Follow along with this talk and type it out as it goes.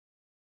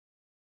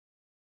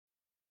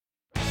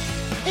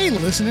Hey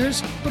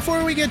listeners,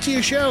 before we get to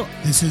your show,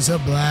 this is a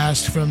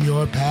blast from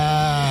your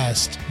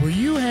past. Were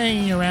you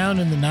hanging around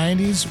in the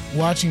 90s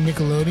watching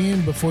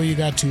Nickelodeon before you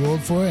got too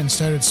old for it and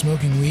started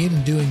smoking weed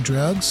and doing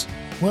drugs?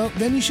 Well,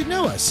 then you should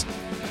know us.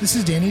 This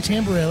is Danny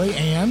Tamborelli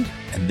and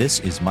this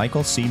is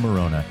Michael C.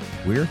 Morona.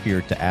 We're here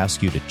to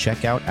ask you to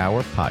check out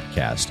our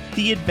podcast,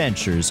 The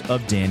Adventures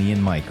of Danny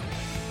and Michael.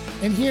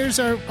 And here's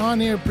our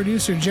on-air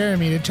producer,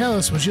 Jeremy, to tell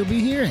us what you'll be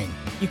hearing.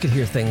 You could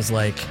hear things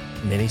like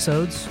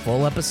minisodes,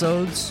 full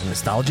episodes,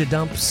 nostalgia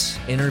dumps,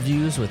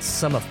 interviews with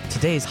some of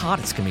today's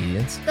hottest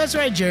comedians. That's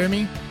right,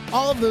 Jeremy.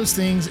 All of those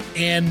things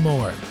and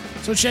more.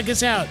 So check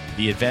us out.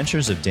 The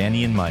Adventures of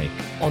Danny and Mike.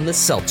 On the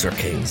Seltzer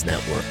Kings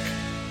Network.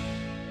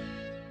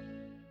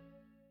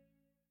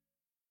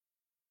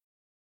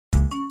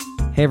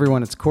 Hey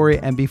everyone, it's Corey,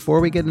 and before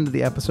we get into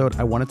the episode,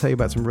 I want to tell you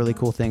about some really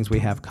cool things we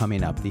have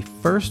coming up. The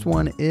first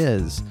one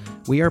is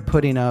we are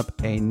putting up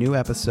a new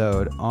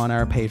episode on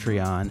our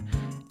Patreon,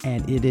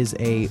 and it is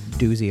a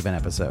doozy of an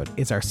episode.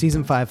 It's our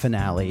season 5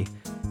 finale,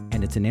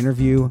 and it's an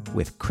interview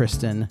with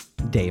Kristen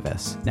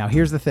Davis. Now,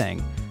 here's the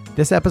thing.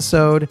 This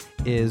episode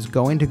is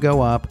going to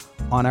go up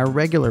on our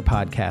regular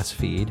podcast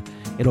feed.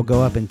 It'll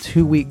go up in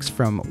 2 weeks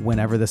from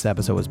whenever this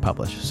episode was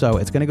published. So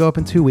it's going to go up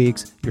in 2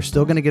 weeks. You're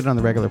still going to get it on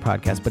the regular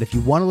podcast, but if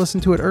you want to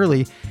listen to it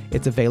early,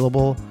 it's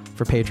available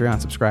for Patreon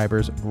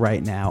subscribers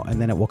right now,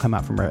 and then it will come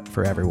out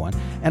for everyone.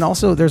 And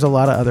also, there's a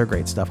lot of other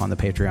great stuff on the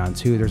Patreon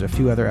too. There's a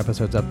few other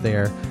episodes up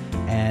there,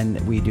 and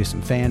we do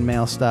some fan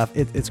mail stuff.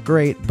 It's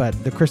great,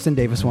 but the Kristen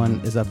Davis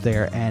one is up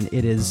there, and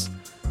it is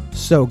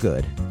so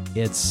good.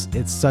 It's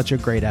such a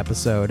great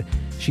episode.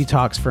 She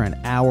talks for an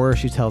hour.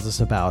 She tells us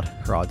about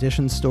her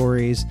audition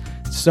stories.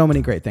 So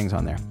many great things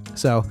on there.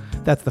 So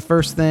that's the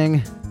first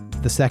thing.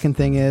 The second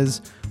thing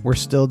is we're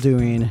still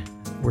doing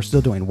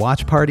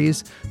watch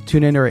parties.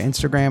 Tune into our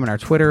Instagram and our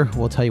Twitter.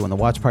 We'll tell you when the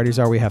watch parties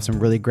are. We have some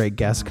really great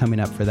guests coming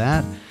up for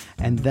that.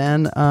 And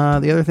then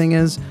the other thing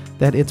is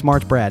that it's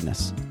March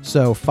Bradness.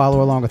 So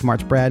follow along with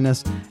March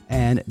Bradness.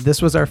 And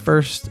this was our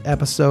first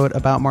episode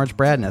about March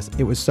Bradness.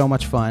 It was so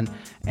much fun.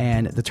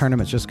 And the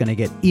tournament's just going to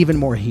get even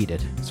more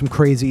heated. Some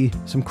crazy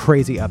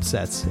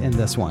upsets in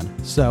this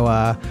one. So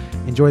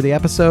enjoy the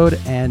episode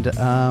and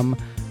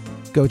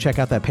go check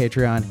out that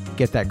Patreon.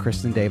 Get that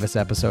Kristen Davis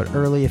episode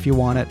early if you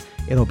want it.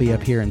 It'll be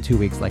up here in 2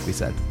 weeks like we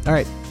said. All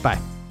right, bye.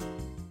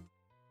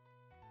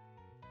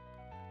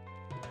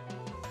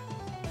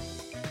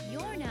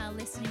 You're now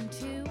listening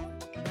to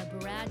The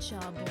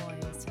Bradshaw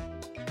Boys,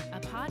 a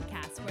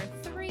podcast where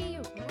 3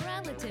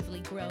 relatively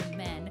grown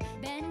men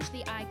binge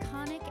the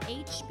iconic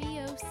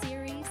HBO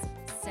series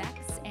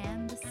Sex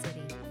and the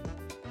City.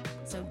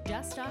 So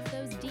dust off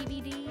those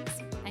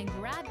DVDs and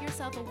grab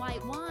yourself a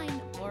white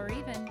wine or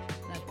even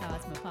a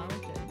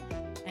Cosmopolitan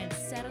and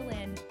settle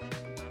in.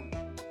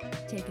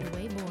 Take it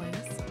away,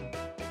 boys.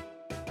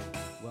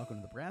 Welcome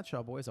to The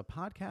Bradshaw Boys, a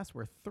podcast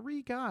where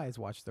 3 guys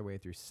watch their way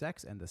through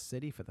Sex and the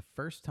City for the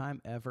first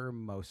time ever,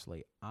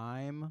 mostly.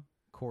 I'm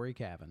Corey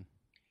Cavan.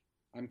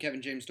 I'm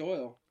Kevin James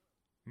Doyle.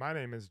 My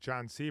name is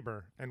John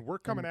Sieber, and we're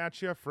coming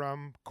at you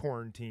from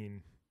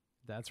quarantine.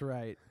 That's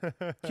right.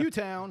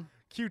 Q-Town.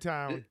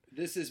 Q-Town.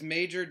 This is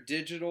major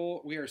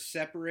digital. We are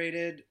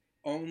separated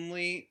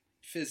only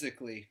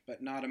physically,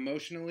 but not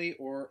emotionally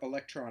or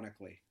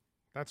electronically.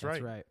 That's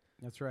right.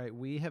 That's right.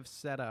 We have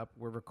set up,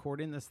 we're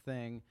recording this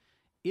thing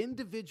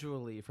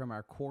individually from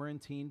our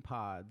quarantine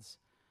pods,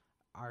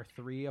 our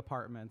 3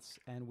 apartments,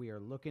 and we are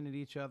looking at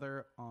each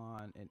other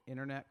on an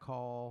internet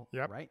call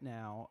right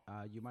now.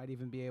 You might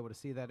even be able to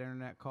see that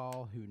internet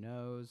call. Who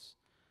knows?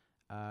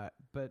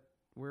 But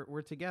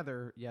we're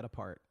together yet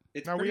apart.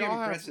 It's pretty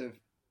impressive.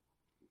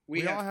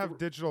 We all have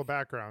digital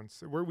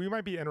backgrounds. We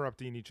might be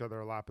interrupting each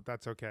other a lot, but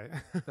that's okay.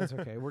 That's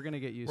okay. We're gonna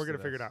get used to it. We're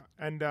gonna figure it out.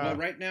 And well,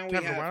 right now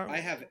I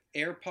have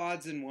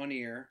AirPods in one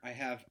ear. I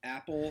have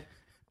Apple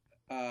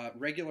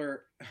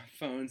regular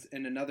phones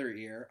in another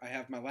ear. I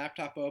have my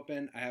laptop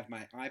open. I have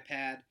my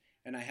iPad,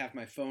 and I have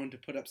my phone to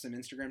put up some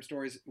Instagram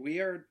stories.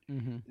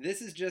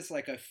 This is just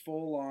like a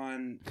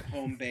full-on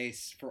home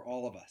base for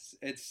all of us.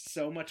 It's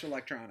so much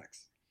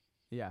electronics.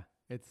 Yeah,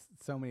 it's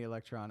so many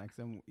electronics,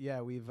 and yeah,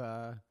 we've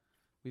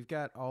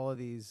got all of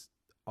these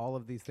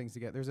things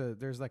together.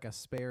 There's like a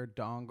spare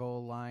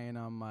dongle lying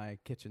on my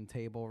kitchen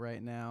table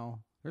right now.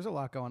 There's a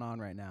lot going on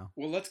right now.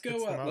 Well, let's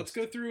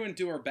go through and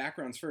do our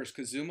backgrounds first,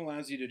 because Zoom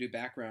allows you to do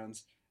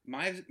backgrounds.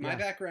 My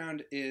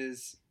background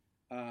is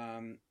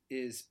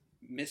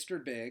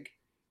Mr. Big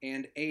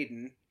and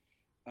Aiden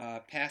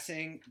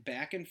passing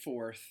back and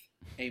forth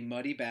a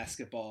muddy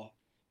basketball,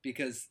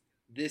 because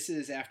this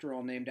is, after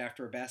all, named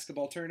after a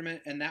basketball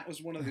tournament, and that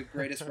was one of the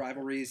greatest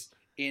rivalries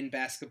in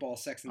basketball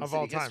Sex and the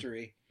City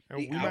history. And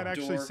the we might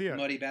actually see it.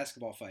 Muddy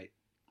basketball fight.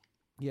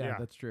 Yeah,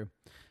 that's true.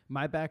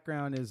 My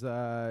background is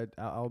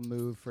I'll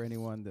move for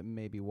anyone that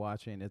may be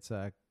watching. It's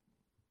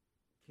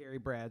Carrie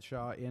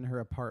Bradshaw in her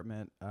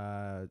apartment.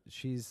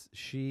 She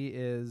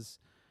is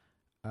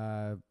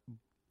I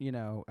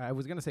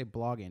was gonna say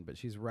blogging, but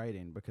she's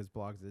writing because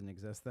blogs didn't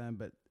exist then.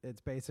 But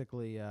it's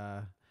basically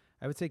I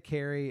would say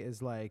Carrie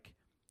is like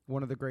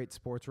one of the great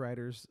sports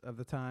writers of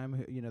the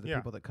time. The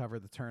people that cover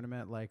the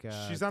tournament, like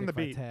she's on Dick the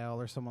beat Vitale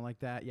or someone like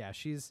that. Yeah,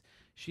 she's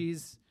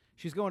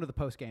going to the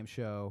post game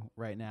show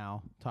right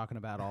now, talking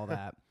about all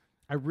that.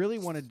 I really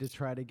wanted to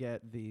try to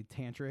get the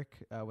tantric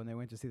when they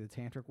went to see the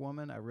tantric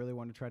woman. I really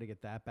wanted to try to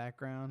get that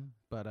background,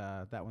 but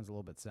that one's a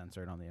little bit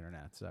censored on the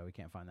internet, so we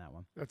can't find that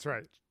one. That's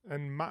right.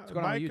 And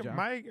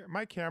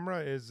my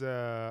camera is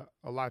a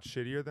lot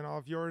shittier than all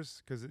of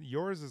yours, because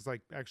yours is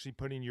like actually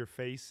putting your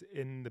face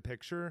in the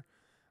picture.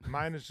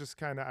 Mine is just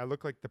kind of, I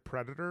look like the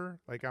Predator.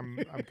 Like I'm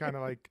kind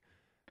of like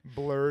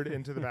blurred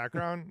into the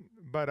background.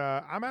 But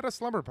I'm at a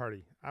slumber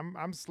party.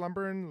 I'm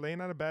slumbering, laying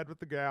on a bed with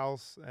the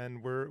gals,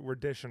 and we're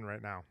dishing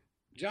right now.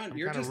 John,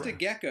 you're just a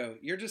gecko.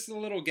 You're just a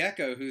little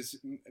gecko who's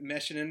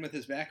meshing in with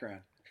his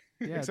background.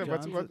 Yeah, except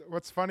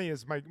what's funny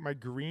is my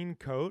green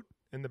coat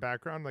in the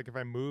background, like if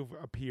I move,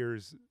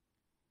 appears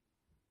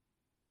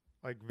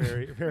like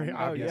very, very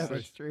obviously. Yeah,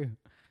 that's true.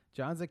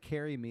 John's a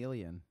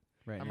chameleon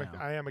now.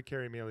 I am a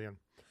chameleon.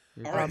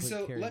 All right,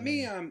 so let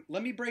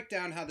me break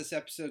down how this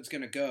episode's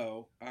gonna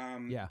go.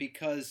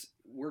 Because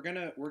we're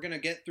gonna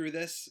get through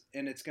this,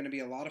 and it's gonna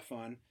be a lot of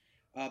fun.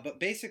 But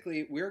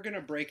basically, we're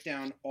gonna break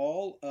down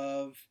all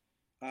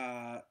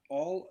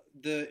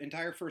the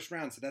entire first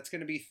round. So that's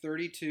going to be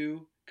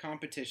 32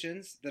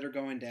 competitions that are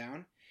going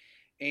down,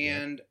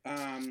 and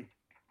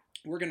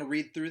we're going to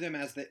read through them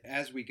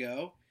as we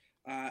go,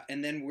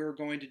 and then we're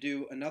going to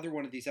do another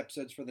one of these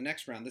episodes for the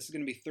next round. This is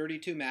going to be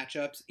 32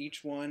 matchups.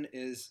 Each one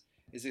is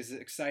as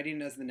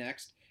exciting as the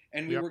next,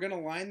 and we were going to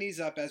line these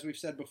up, as we've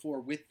said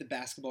before, with the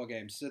basketball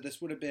games. So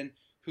this would have been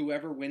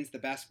whoever wins the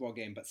basketball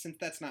game. But since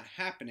that's not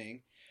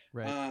happening,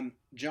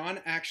 John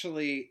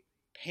actually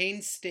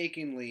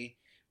painstakingly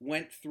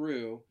went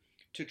through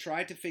to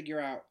try to figure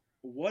out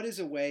what is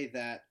a way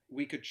that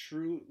we could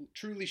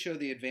truly show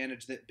the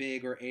advantage that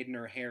Big or Aiden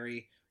or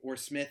Harry or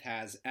Smith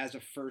has as a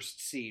first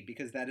seed,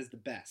 because that is the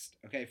best.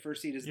 Okay,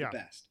 first seed is the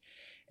best.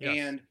 Yes.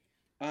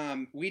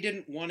 And we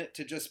didn't want it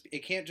to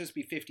it can't just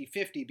be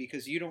 50-50,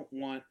 because you don't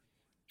want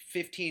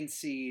 15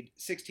 seed,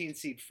 16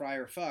 seed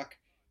Friar Fuck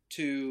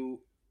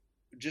to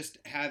just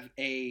have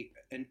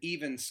an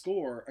even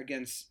score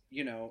against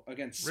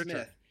Richard.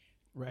 Smith.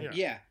 Right.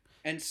 Yeah.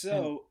 And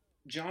so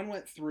John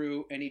went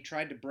through and he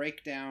tried to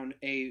break down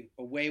a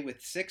way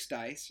with 6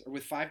 dice, or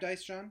with 5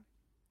 dice, John?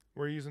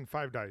 We're using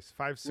 5 dice,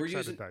 5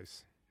 6-sided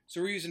dice. So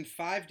we're using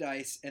 5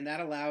 dice, and that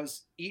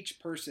allows each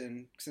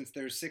person, since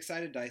there's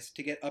 6-sided dice,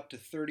 to get up to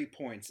 30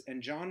 points.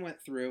 And John went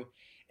through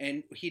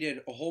and he did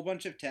a whole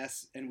bunch of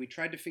tests, and we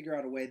tried to figure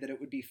out a way that it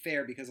would be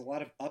fair, because a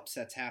lot of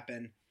upsets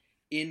happen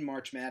in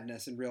March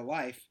Madness in real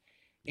life.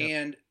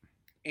 Yep.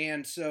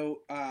 And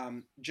so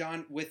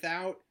John,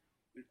 without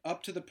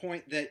up to the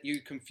point that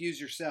you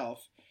confuse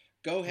yourself,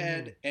 go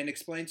ahead and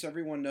explain so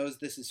everyone knows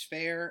this is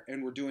fair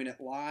and we're doing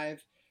it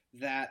live,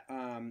 that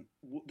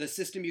the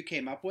system you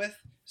came up with,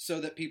 so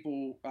that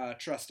people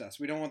trust us.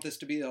 We don't want this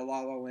to be a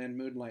La La Land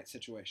Moonlight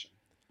situation.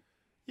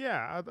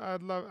 Yeah,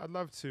 I'd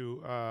love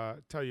to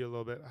tell you a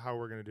little bit how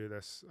we're going to do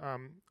this.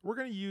 We're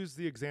going to use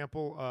the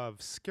example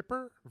of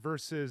Skipper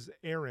versus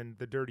Aaron,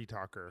 the dirty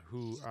talker,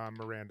 who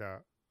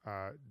Miranda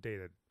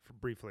dated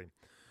briefly.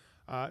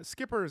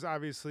 Skipper is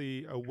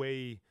obviously a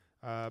way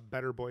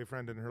better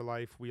boyfriend in her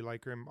life. We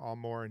like him all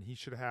more, and he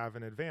should have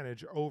an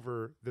advantage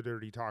over the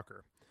dirty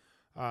talker.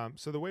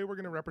 So the way we're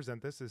going to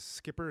represent this is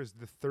Skipper is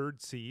the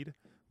 3rd seed.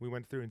 We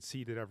went through and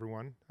seeded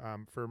everyone.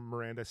 For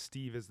Miranda,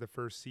 Steve is the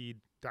 1st seed.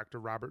 Dr.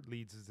 Robert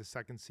Leeds is the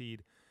 2nd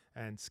seed,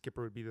 and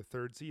Skipper would be the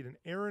 3rd seed. And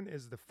Aaron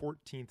is the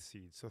 14th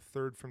seed, so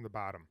 3rd from the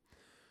bottom.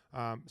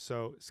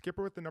 So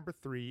Skipper with the number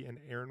 3 and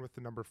Aaron with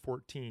the number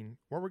 14.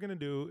 What we're going to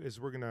do is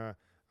we're going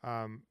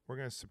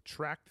to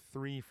subtract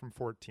 3 from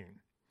 14.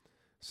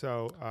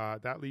 So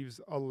that leaves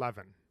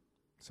 11.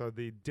 So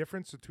the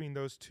difference between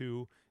those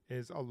two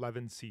is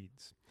 11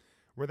 seeds.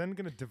 We're then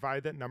going to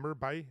divide that number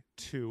by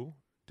 2,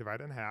 divide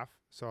it in half.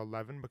 So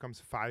 11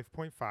 becomes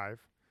 5.5.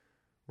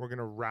 We're going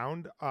to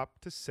round up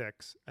to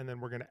 6, and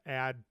then we're going to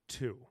add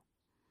 2.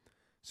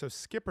 So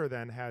Skipper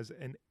then has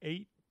an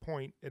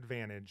 8-point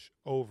advantage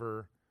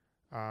over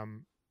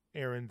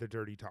Aaron, the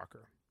dirty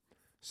talker.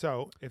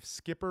 So if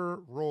Skipper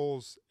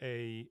rolls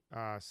I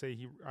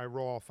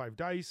roll all 5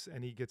 dice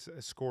and he gets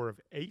a score of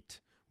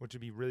 8, which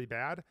would be really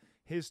bad,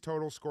 his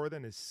total score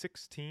then is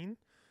 16.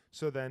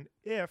 So then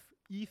if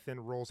Ethan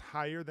rolls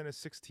higher than a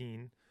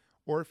 16,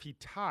 or if he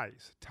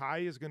ties, tie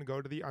is going to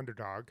go to the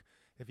underdog.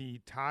 If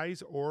he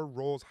ties or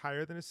rolls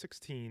higher than a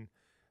 16,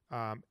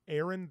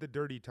 Aaron, the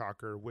dirty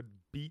talker, would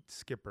beat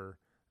Skipper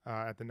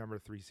at the number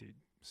 3 seed.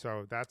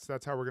 So that's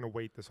how we're going to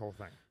weight this whole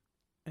thing.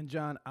 And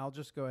John, I'll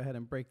just go ahead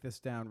and break this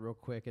down real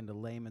quick into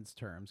layman's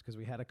terms, because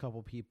we had a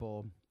couple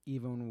people,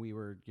 even when we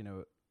were,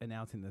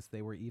 announcing this,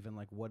 they were even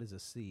like, what is a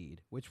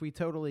seed? Which we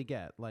totally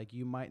get. Like,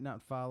 you might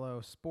not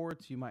follow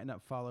sports, you might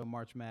not follow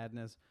March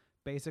Madness.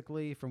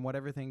 Basically, from what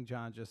everything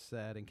John just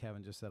said and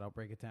Kevin just said, I'll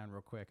break it down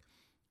real quick.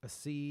 A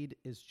seed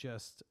is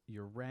just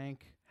your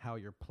rank, how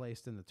you're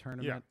placed in the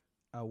tournament.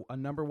 Yeah. A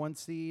number 1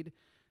 seed,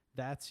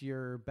 that's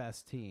your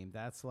best team.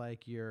 That's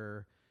like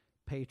your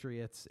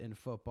Patriots in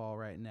football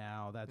right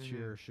now. That's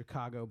your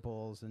Chicago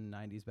Bulls in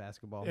 90s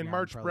basketball. In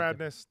March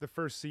Bradness, the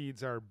first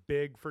seeds are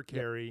Big for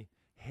Carrie,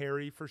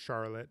 Harry for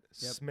Charlotte,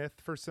 Smith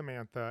for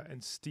Samantha,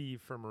 and Steve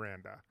for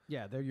Miranda.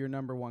 Yeah, they're your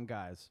number one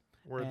guys.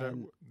 Where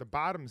the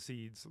bottom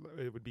seeds,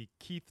 it would be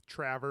Keith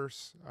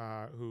Travers,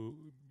 who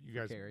you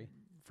guys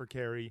for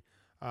Carrie,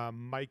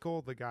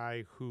 Michael, the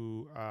guy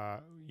who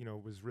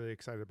was really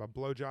excited about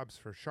blowjobs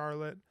for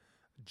Charlotte,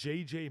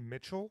 JJ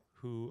Mitchell,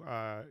 who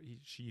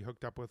she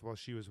hooked up with while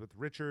she was with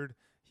Richard.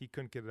 He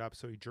couldn't get it up,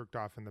 so he jerked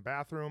off in the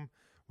bathroom.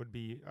 Would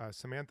be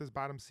Samantha's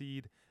bottom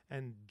seed,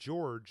 and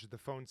George, the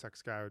phone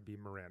sex guy, would be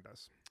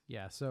Miranda's.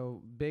 Yeah,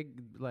 so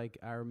big, like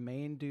our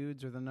main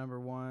dudes are the number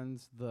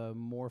ones. The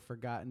more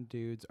forgotten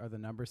dudes are the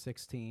number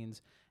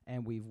 16s.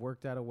 And we've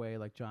worked out a way,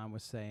 like John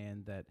was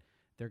saying, that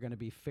they're going to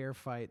be fair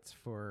fights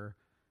for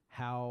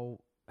how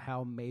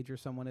major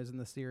someone is in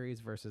the series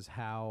versus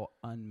how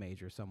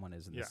unmajor someone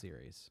is in the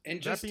series.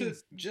 And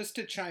just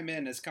to chime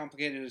in, as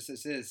complicated as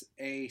this is,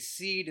 a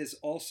seed is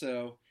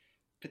also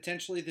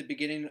potentially the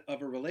beginning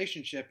of a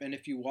relationship. And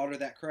if you water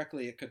that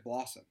correctly, it could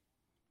blossom.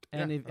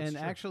 And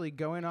actually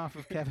going off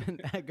of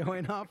Kevin,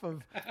 going off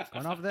of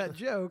that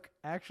joke,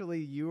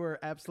 actually you are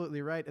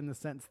absolutely right in the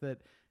sense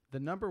that the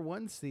number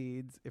one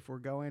seeds, if we're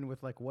going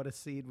with like what a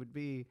seed would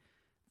be,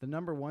 the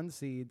number one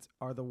seeds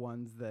are the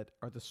ones that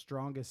are the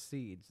strongest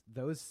seeds.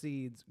 Those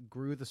seeds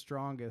grew the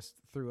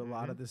strongest through a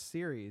lot of this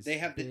series. They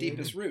have the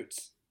deepest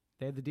roots.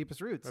 They have the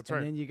deepest roots. That's right.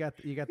 And then you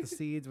got the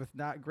seeds with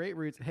not great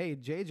roots. Hey,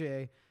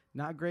 JJ,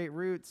 not great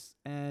roots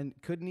and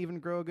couldn't even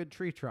grow a good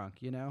tree trunk,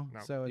 you know? No.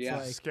 So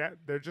it's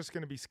they're just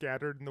going to be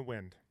scattered in the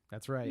wind.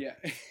 That's right. Yeah.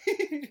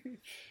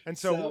 And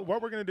so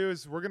what we're going to do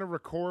is we're going to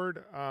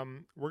record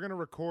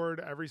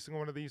every single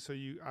one of these. So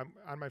I'm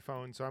on my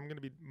phone, so I'm going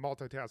to be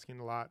multitasking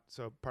a lot.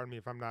 So pardon me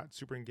if I'm not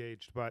super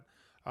engaged, but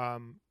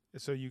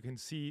so you can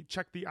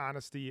check the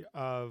honesty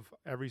of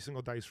every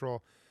single dice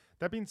roll.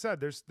 That being said,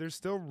 there's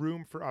still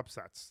room for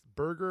upsets.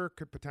 Berger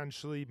could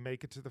potentially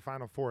make it to the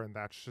Final Four, and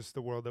that's just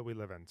the world that we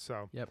live in.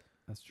 So yep,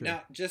 that's true.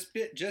 Now,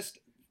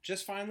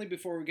 just finally,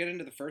 before we get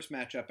into the first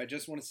matchup, I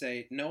just want to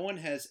say no one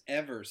has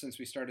ever, since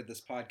we started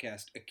this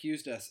podcast,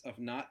 accused us of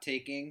not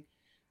taking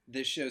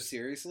this show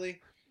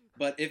seriously.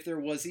 But if there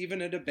was even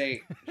a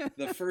debate,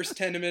 the first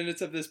 10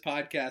 minutes of this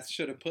podcast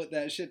should have put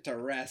that shit to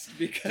rest,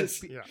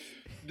 because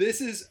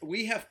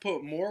we have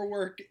put more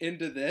work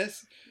into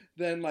this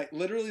than like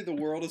literally the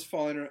world is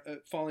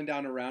falling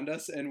down around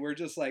us, and we're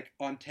just like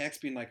on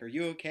text being like, "Are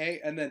you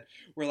okay?" And then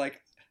we're like,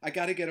 "I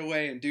got to get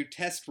away and do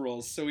test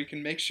rolls so we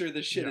can make sure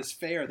this shit is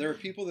fair." There are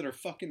people that are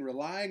fucking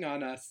relying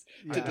on us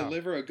to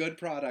deliver a good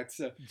product,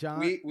 so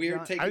we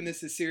are taking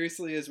this as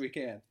seriously as we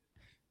can.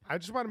 I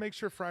just want to make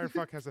sure Friar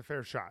Fuck has a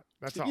fair shot.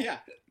 That's all. Yeah.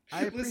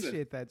 I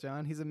appreciate that,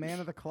 John. He's a man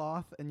of the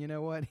cloth, and you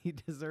know what? He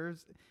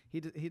deserves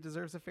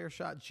a fair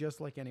shot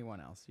just like anyone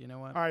else. You know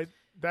what? All right.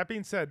 That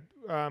being said,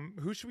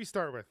 who should we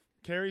start with?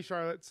 Carrie,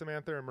 Charlotte,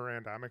 Samantha, or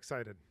Miranda? I'm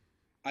excited.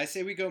 I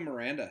say we go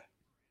Miranda.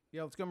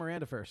 Yeah, let's go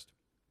Miranda first.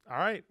 All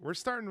right, we're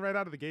starting right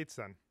out of the gates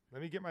then.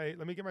 Let me get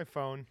my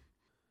phone.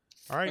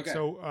 All right, okay.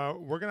 So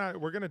we're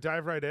gonna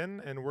dive right in,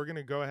 and we're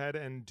gonna go ahead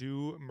and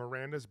do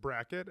Miranda's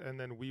bracket, and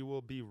then we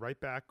will be right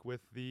back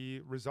with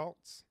the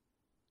results.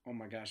 Oh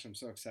my gosh, I'm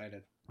so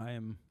excited. I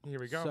am. Here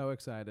we go. So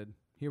excited.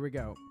 Here we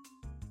go.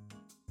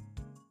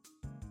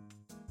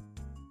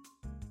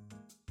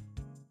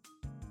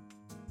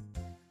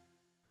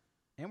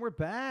 And we're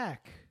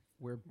back.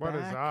 What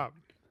is up?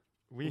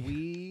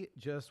 We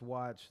just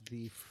watched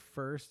the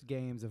first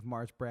games of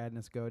March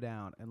Bradness go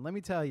down, and let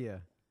me tell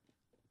you,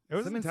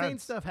 some insane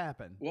stuff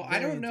happened. Well, I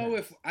don't know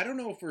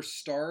if we're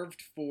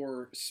starved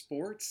for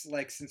sports,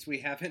 like since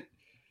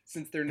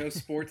there are no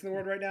sports in the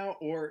world right now,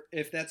 or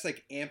if that's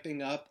like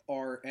amping up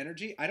our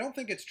energy. I don't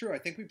think it's true. I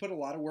think we put a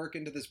lot of work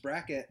into this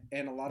bracket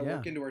and a lot of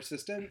work into our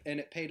system,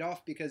 and it paid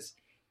off because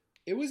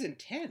it was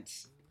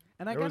intense.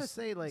 And I gotta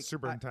say, like,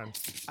 super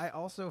intense. I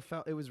also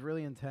felt it was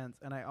really intense,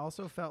 and I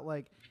also felt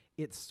like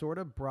it sort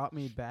of brought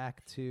me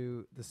back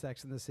to the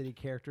Sex and the City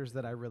characters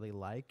that I really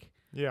like.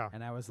 Yeah,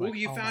 and I was like,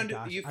 you found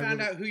out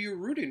who you're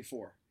rooting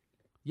for.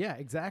 Yeah,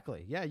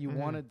 exactly. Yeah, you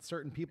wanted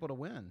certain people to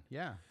win.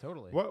 Yeah,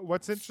 totally.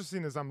 What's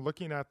interesting is I'm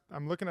looking at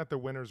the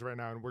winners right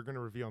now, and we're going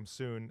to reveal them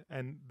soon.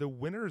 And the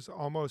winners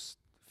almost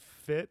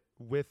fit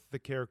with the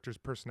character's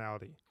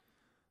personality.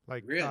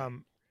 Like,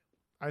 really?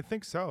 I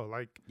think so.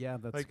 Like, yeah,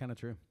 that's kind of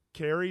true.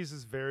 Carrie's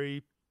is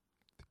very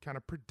kind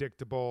of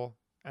predictable,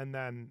 and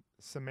then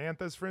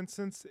Samantha's, for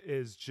instance,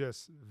 is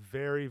just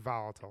very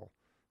volatile.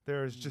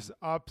 There's just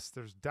ups,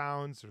 there's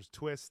downs, there's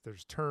twists,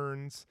 there's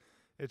turns.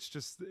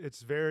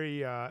 It's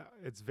very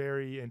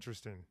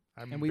interesting.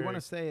 We want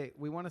to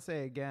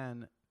say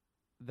again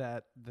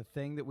that the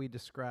thing that we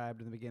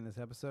described in the beginning of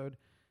this episode,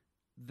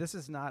 this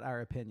is not our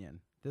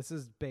opinion. This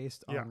is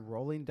based on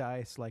rolling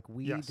dice. Like,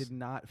 we did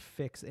not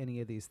fix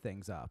any of these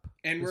things up.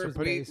 And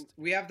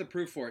we have the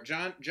proof for it.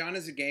 John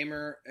is a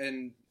gamer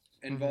and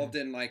involved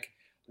in like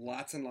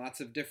lots and lots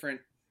of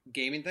different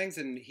gaming things,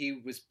 and he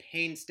was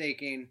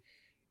painstaking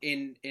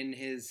in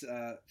his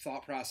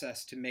thought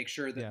process to make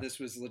sure that this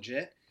was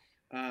legit.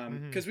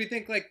 Because we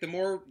think like the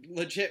more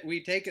legit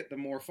we take it, the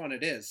more fun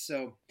it is.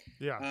 So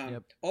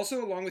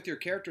also along with your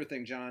character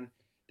thing, John,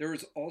 there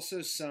was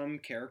also some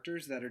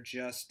characters that are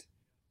just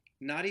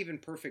not even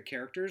perfect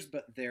characters,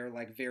 but they're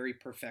like very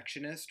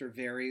perfectionist or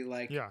very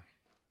like,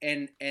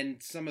 and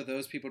some of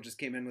those people just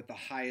came in with the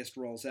highest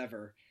roles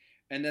ever.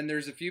 And then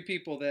there's a few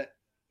people that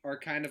are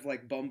kind of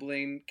like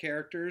bumbling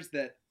characters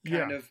that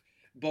kind of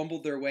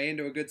bumbled their way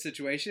into a good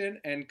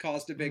situation and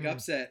caused a big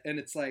upset. And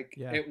it's like,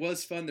 it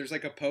was fun. There's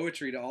like a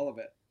poetry to all of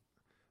it.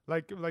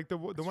 Like the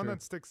one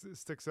that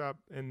sticks up,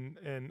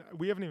 and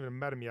we haven't even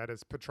met him yet,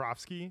 is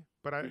Petrovsky.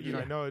 But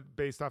I know it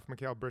based off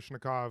Mikhail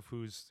Brishnikov,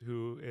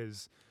 who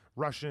is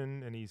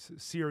Russian, and he's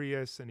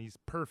serious and he's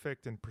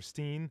perfect and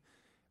pristine.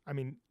 I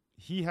mean,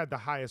 he had the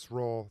highest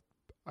role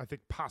I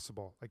think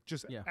possible. Like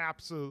just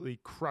absolutely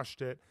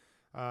crushed it.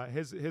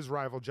 His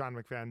rival John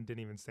McFadden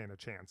didn't even stand a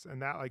chance,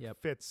 and that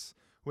fits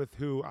with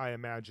who I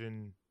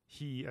imagine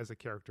he as a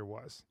character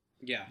was.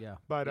 Yeah.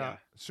 But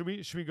should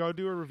we go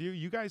do a review?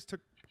 You guys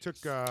took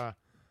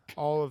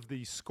all of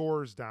the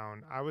scores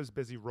down. I was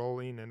busy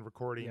rolling and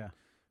recording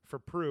for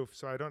proof,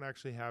 so I don't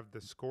actually have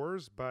the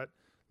scores. But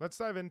let's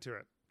dive into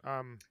it.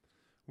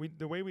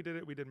 The way we did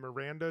it, we did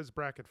Miranda's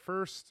bracket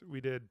first,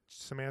 we did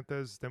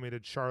Samantha's, then we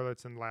did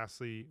Charlotte's, and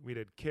lastly we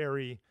did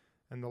Carrie.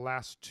 And the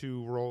last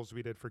two roles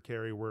we did for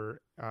Carrie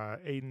were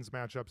Aiden's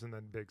matchups and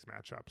then Big's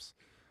matchups.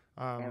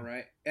 All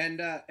right,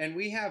 and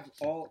we have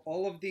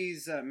all of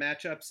these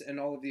matchups and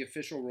all of the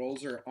official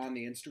roles are on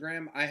the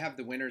Instagram. I have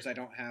the winners. I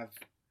don't have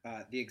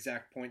the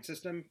exact point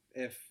system.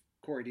 If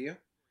Corey, do you?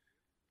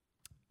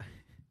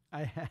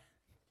 I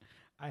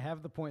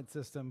have the point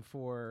system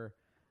for.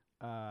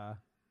 That's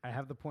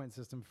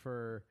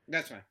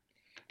fine.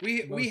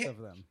 Of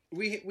them.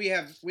 We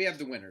have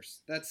the winners.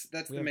 That's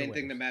the main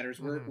thing that matters.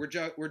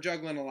 We're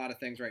juggling a lot of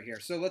things right here.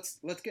 So let's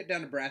get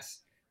down to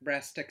brass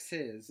tacks.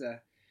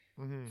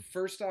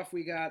 First off,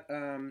 we got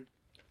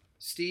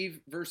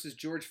Steve versus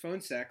George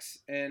Phonesex,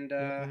 and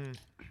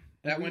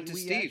that went to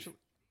Steve.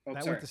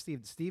 That went to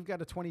Steve. Steve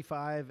got a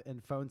 25,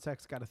 and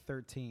Phonesex got a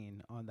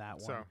 13 on that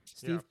one.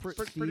 So,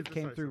 Steve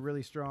came through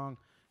really strong,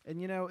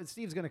 and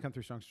Steve's going to come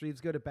through strong.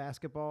 Steve's good at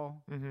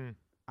basketball.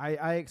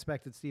 I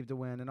expected Steve to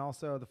win, and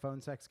also the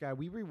Phonesex guy.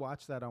 We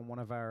rewatched that on one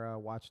of our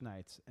watch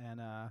nights, and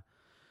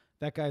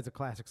that guy's a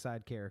classic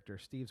side character.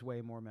 Steve's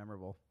way more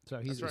memorable, so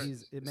it makes Steve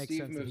sense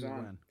that he would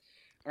win.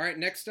 All right,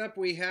 next up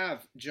we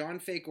have John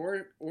Fake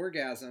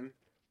Orgasm,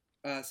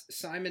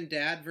 Simon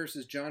Dad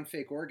versus John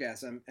Fake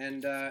Orgasm,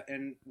 and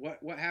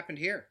what happened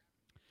here?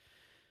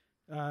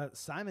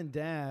 Simon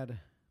Dad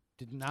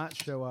did not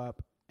show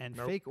up. And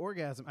Fake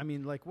Orgasm, I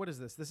mean, like, what is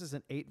this? This is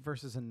an 8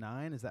 versus a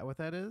 9. Is that what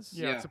that is?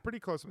 Yeah, it's a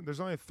pretty close one. There's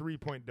only a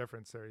 3-point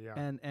difference there, yeah.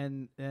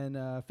 And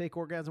Fake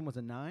Orgasm was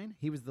a 9.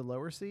 He was the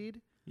lower seed.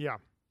 Yeah.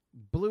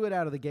 Blew it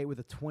out of the gate with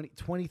a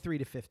 23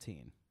 to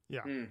 15.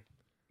 Yeah.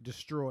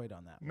 Destroyed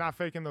on that one. Not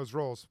faking those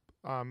roles.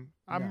 I'm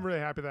really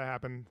happy that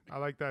happened. I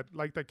like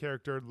that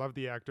character. Love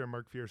the actor,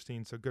 Mark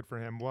Fierstein, so good for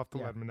him. We'll have to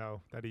let him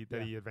know that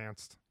he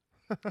advanced.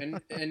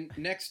 and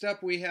next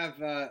up we have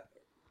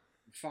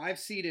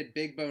 5-seeded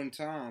Big Bone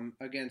Tom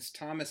against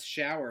Thomas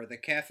Shower, the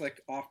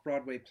Catholic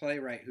off-Broadway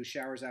playwright who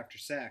showers after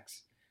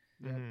sex.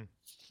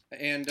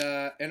 And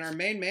our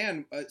main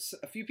man,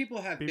 a few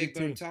people have BBT. Big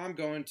Bone Tom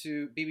going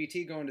to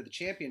the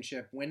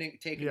championship,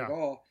 taking it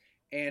all.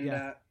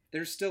 And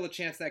there's still a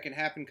chance that can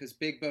happen because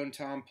Big Bone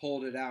Tom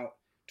pulled it out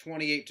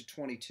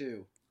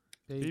 28-22.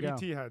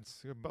 BBT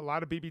heads. A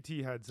lot of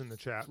BBT heads in the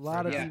chat. A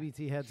lot of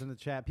BBT heads in the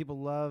chat. People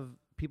love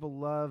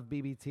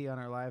BBT on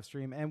our live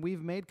stream, and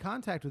we've made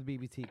contact with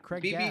BBT.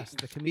 Craig Gass,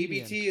 the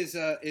comedian.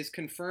 BBT is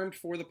confirmed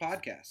for the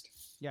podcast.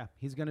 Yeah,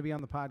 he's going to be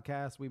on the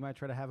podcast. We might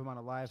try to have him on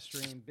a live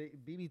stream.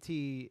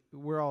 BBT,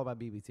 we're all about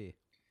BBT.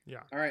 Yeah.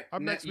 All right.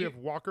 Up next, we have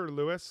Walker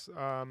Lewis,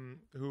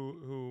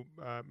 who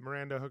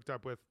Miranda hooked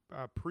up with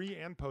pre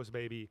and post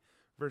baby,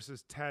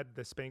 versus Ted,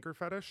 the spanker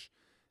fetish.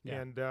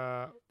 Yeah. And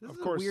this of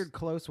is course, a weird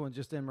close one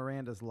just in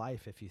Miranda's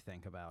life, if you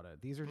think about it.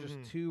 These are just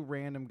two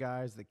random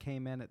guys that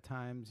came in at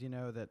times,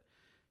 that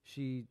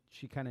she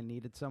kind of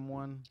needed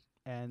someone,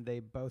 and they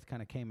both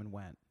kind of came and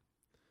went.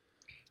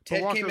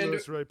 But Walker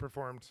Lewis really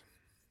performed.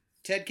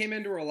 Ted came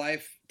into her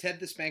life.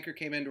 Ted the spanker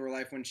came into her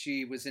life when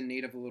she was in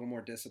need of a little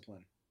more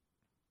discipline.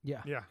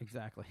 Yeah,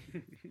 exactly.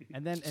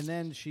 and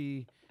then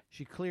she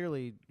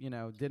clearly,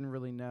 didn't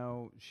really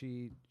know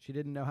she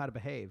didn't know how to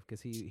behave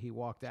because he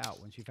walked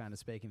out when she found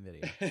his spanking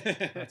video.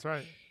 That's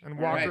right. And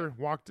Walker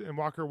walked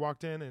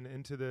in and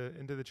into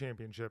the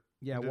championship.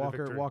 Yeah,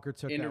 Walker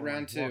took into that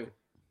round 2. Walker.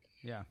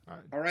 Yeah.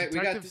 All right,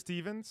 Detective we got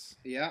Stevens.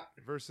 Yeah.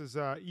 Versus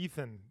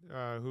Ethan,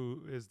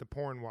 who is the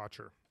porn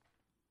watcher.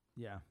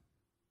 Yeah.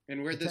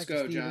 And where'd this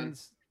go, John?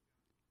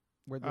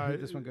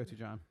 Where'd this one go to,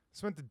 John?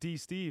 This went to D.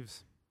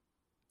 Steves.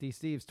 D.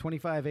 Steves,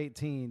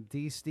 25-18.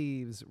 D.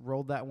 Steves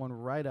rolled that one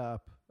right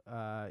up.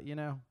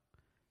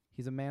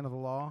 He's a man of the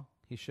law.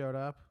 He showed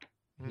up.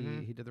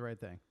 He did the right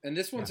thing. And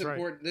this one's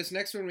important. Right. This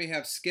next one we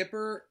have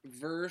Skipper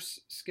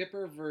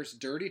versus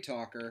Dirty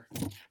Talker.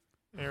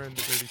 Aaron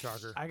the Dirty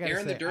Talker.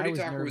 Aaron the Dirty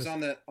Talker was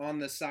on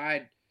the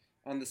side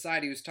on the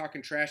side. He was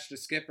talking trash to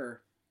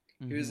Skipper.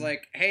 He was Mhm.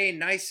 like, "Hey,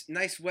 nice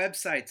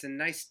websites and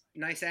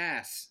nice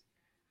ass."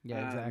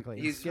 Yeah, exactly.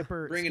 And He's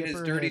Skipper bringing his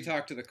Skipper dirty had-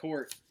 talk to the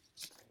court.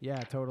 Yeah,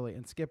 totally.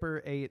 And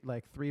Skipper ate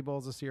like 3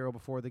 bowls of cereal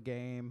before the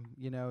game,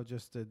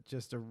 just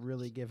to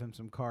really give him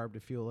some carb to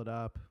fuel it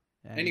up.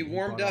 And he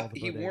warmed bought all up. the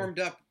He bodega. warmed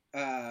up.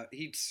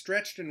 He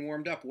stretched and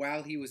warmed up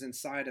while he was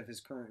inside of his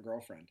current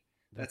girlfriend.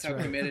 That's how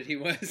right. committed he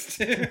was.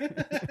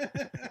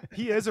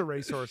 He is a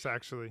racehorse,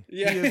 actually.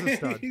 Yeah, He is a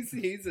stud.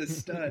 he's a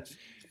stud.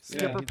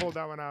 Skipper pulled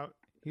that one out.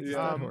 He's a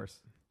Yeah. stud horse.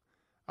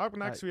 Up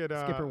next, we had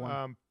Skipper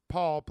won.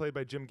 Paul, played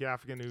by Jim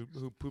Gaffigan,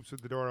 who poops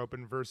with the door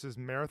open, versus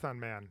Marathon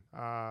Man.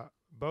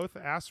 Both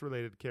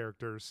ass-related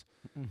characters,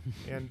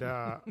 and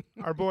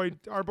our boy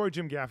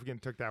Jim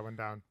Gaffigan took that one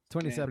down.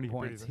 27 Pretty-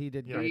 points. pretty- He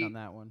did yeah. great on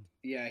that one.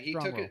 Yeah, he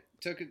Strong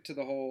took it to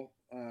the hole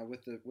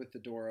with the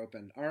door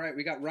open. All right,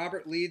 we got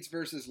Robert Leeds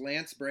versus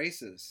Lance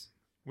Braces.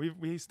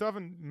 We still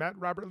haven't met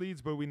Robert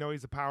Leeds, but we know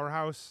he's a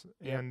powerhouse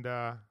and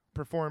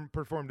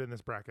performed in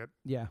this bracket.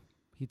 Yeah,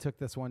 he took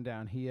this one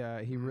down. He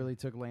really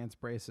took Lance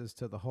Braces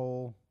to the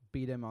hole,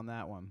 beat him on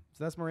that one.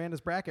 So that's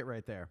Miranda's bracket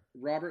right there.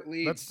 Robert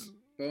Leeds.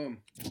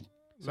 Boom.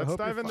 Let's hope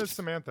dive you're into fun.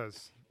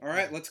 Samantha's. All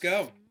right, let's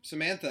go,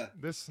 Samantha.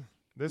 This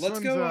Let's one's,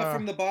 go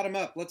from the bottom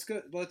up. Let's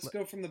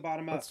go from the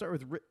bottom up. Let's start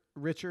with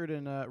Richard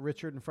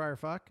and Friar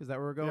Fuck. Is that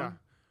where we're going?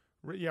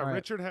 Yeah. All right.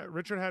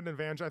 Richard had an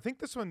advantage. I think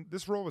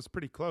this roll was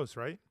pretty close,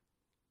 right?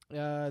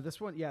 This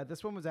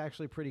one was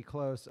actually pretty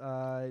close.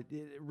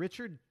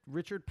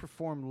 Richard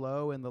performed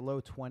low in the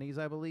low 20s,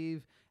 I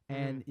believe,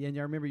 and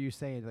I remember you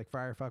saying like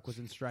Friar Fuck was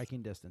in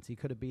striking distance. He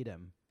could have beat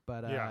him,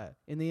 but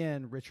in the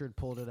end, Richard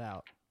pulled it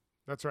out.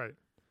 That's right.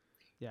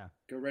 Yeah.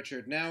 Go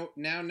Richard. Now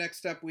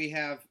next up we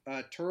have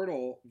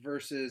Turtle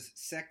versus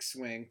Sex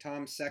Swing,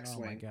 Tom Sex Oh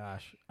Swing. my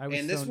gosh! I was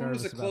And this so one was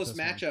a nervous about close this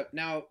one. matchup.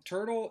 Now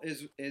Turtle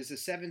is a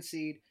 7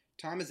 seed.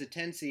 Tom is a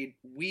 10 seed.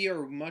 We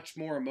are much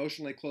more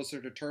emotionally closer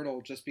to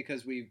Turtle just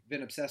because we've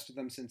been obsessed with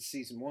them since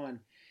season 1.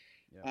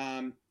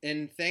 Yeah.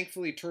 And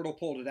thankfully Turtle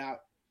pulled it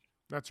out.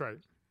 That's right.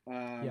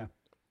 I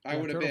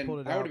would have been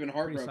pretty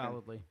heartbroken.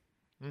 solidly.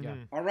 Mhm. Yeah.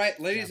 All right,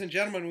 ladies and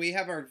gentlemen, we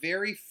have our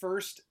very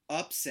first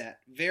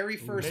upset,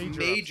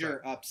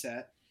 major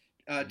upset.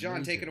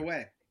 John, take it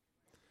away.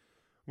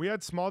 We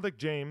had Small Dick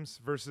James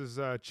versus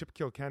Chip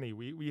Kilkenny.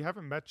 We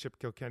haven't met Chip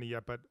Kilkenny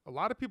yet, but a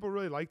lot of people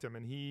really liked him.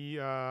 And he,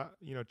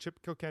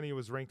 Chip Kilkenny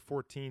was ranked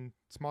 14.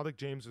 Small Dick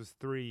James was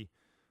 3.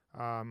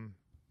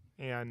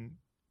 And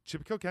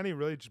Chip Kilkenny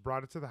really just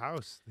brought it to the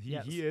house.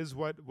 He is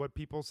what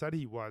people said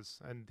he was,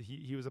 and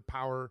he was a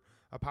power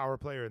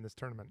player in this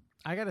tournament.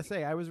 I gotta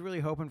say, I was really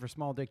hoping for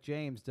Small Dick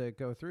James to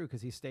go through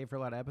because he stayed for a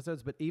lot of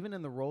episodes. But even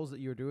in the roles that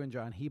you were doing,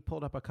 John, he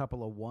pulled up a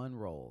couple of 1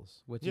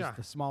 rolls, which is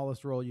the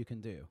smallest roll you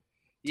can do.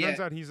 Turns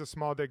out he's a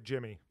Small Dick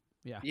Jimmy.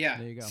 Yeah.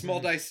 There you go. Small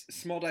dice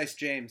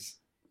James.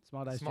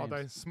 Small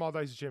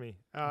dice. Jimmy.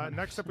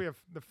 Next up, we have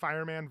the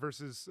Fireman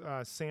versus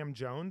Sam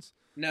Jones.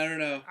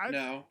 No.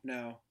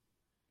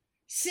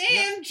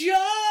 Sam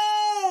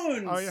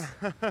Jones. Oh yeah,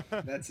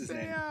 that's his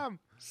name.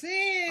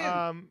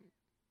 Sam.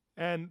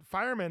 And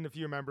Fireman, if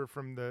you remember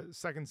from the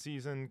 2nd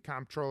season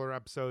Comptroller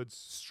episodes,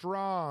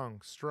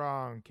 strong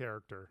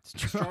character,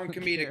 strong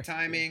comedic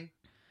timing.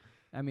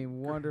 I mean,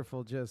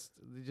 wonderful. Just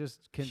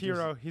can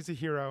hero. He's a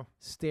hero.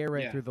 Stare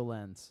right through the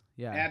lens.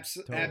 Yeah,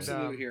 totally.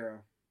 Absolute hero.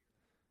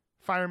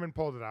 Fireman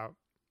pulled it out.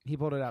 He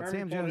pulled it out.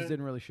 Fireman Sam Jones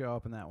didn't really show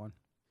up in that one.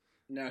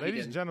 No,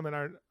 ladies and gentlemen,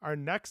 our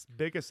next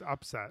biggest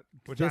upset,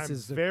 which This I'm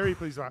is very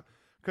pleased about,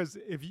 because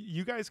if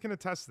you guys can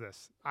attest to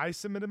this, I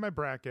submitted my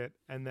bracket,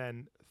 and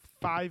then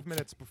 5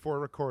 minutes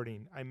before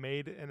recording, I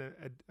made an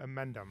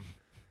amendum,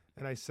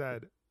 and I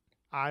said,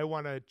 I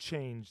want to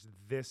change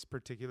this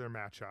particular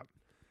matchup.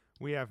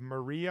 We have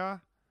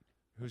Maria,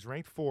 who's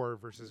ranked 4,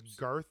 versus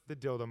Garth, the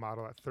dildo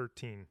model, at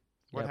 13.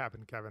 What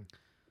happened, Kevin?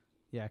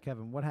 Yeah,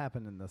 Kevin, what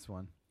happened in this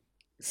one?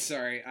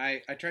 Sorry,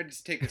 I tried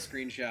to take a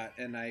screenshot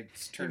and I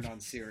turned on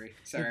Siri.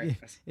 Sorry.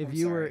 If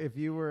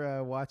you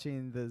were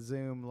watching the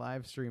Zoom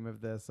live stream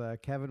of this,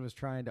 Kevin was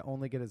trying to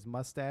only get his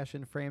mustache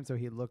in frame so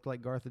he looked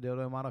like Garth the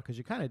dildo model, because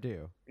you kind of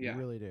do. Yeah. You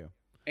really do.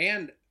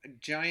 And a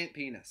giant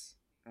penis.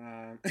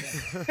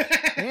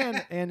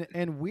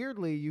 And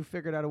weirdly, you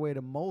figured out a way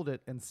to mold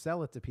it and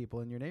sell it to people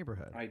in your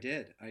neighborhood. I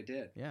did.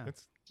 Yeah,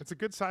 it's a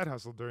good side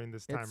hustle during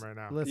this time right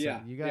now.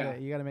 Listen, you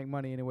gotta make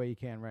money any way you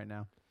can right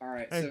now. All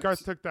right. And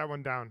Garth took that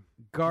one down.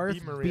 Garth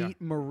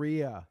beat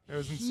Maria. It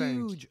was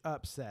insane. Huge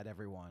upset,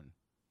 everyone.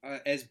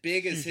 As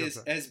big as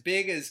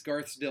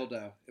Garth's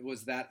dildo. It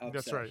was that upset.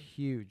 That's right.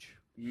 Huge.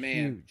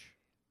 Man. Huge.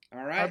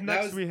 All right. Up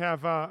next, we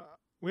have a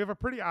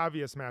pretty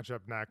obvious matchup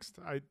next.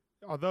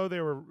 Although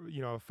they were,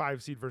 a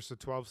 5 seed versus a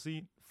 12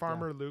 seed,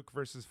 Farmer Luke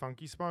versus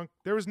Funky Spunk.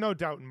 There was no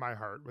doubt in my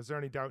heart. Was there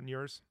any doubt in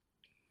yours?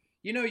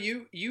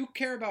 You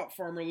care about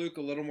Farmer Luke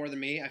a little more than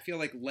me. I feel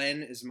like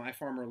Len is my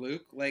Farmer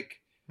Luke.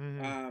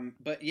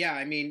 But yeah,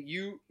 I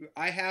mean,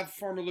 I have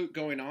Farmer Luke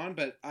going on,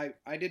 but I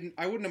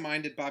wouldn't have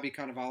minded Bobby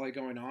Cannavale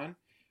going on.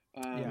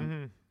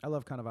 I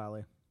love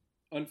Cannavale.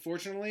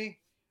 Unfortunately,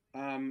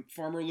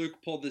 Farmer Luke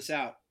pulled this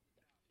out.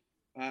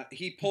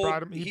 He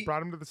brought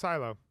him to the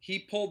silo. He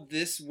pulled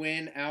this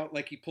win out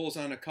like he pulls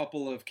on a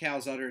couple of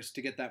cow's udders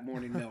to get that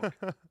morning milk.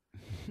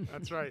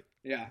 That's right.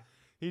 Yeah.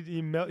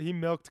 He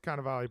milked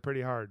Cannavale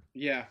pretty hard.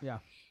 Yeah. Yeah.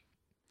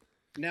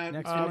 Now,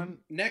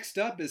 next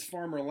up is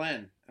Farmer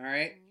Len. All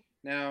right.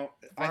 Now,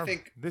 I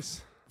think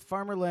this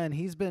Farmer Len,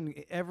 he's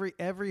been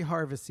every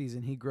harvest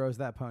season he grows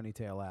that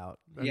ponytail out.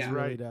 That's Yeah. He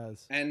really right.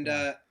 does. and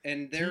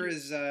there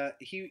is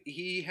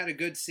he had a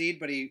good seed,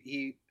 but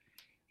he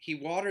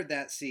watered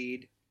that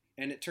seed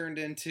and it turned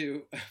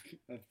into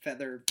a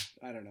feather,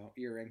 I don't know,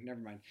 earring. Never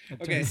mind.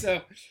 Okay,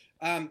 so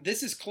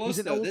this is close. He's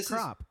an though. old This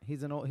crop.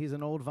 He's an old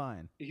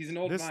vine. He's an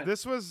old vine.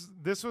 This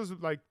was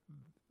like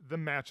the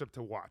matchup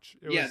to watch.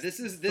 This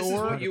is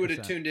what you would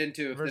have tuned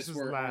into if this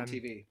were on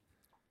TV.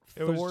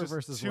 It Thor was just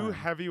versus two Len.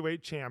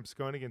 heavyweight champs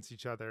going against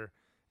each other,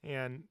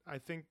 and I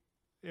think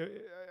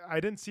I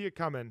didn't see it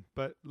coming.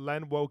 But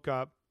Len woke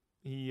up.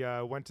 He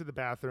went to the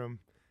bathroom,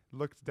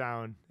 looked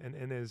down, and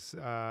in his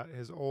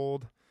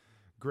old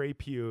gray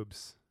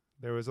pubes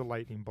there was a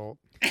lightning bolt.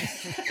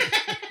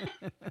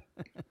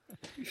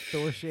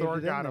 Thor shaved Thor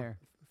it got in him. there.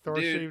 Thor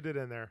Dude, shaved it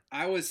in there.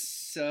 I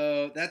was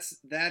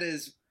that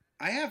is.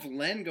 I have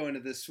Len going to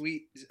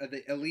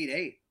the Elite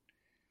Eight.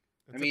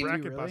 It's I mean, a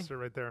bracket really? buster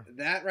right there.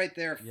 That right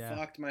there Yeah.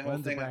 fucked my whole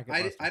Len's a thing up.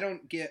 bracket I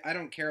buster.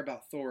 don't care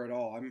about Thor at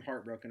all. I'm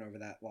heartbroken over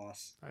that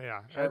loss.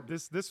 Yeah, Herb.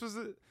 this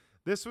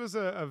was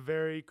a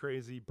very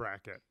crazy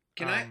bracket.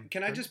 Can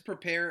I just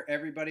prepare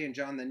everybody, and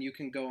John, then you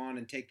can go on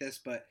and take this,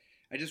 but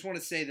I just want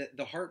to say that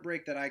the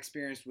heartbreak that I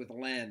experienced with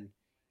Len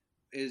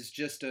is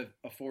just a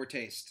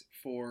foretaste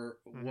for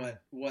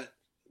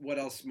what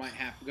else might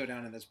have to go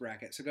down in this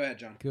bracket. So go ahead,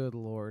 John. Good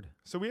Lord.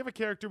 So we have a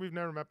character we've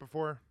never met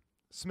before,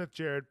 Smith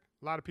Jared.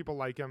 A lot of people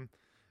like him.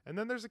 And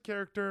then there's a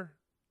character,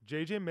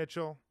 J.J.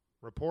 Mitchell,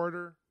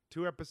 reporter,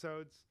 2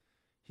 episodes.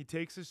 He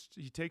takes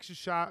his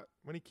shot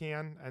when he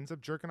can, ends up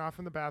jerking off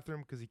in the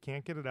bathroom because he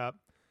can't get it up.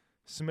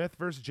 Smith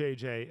versus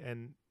J.J.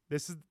 And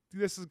this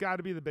has got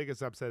to be the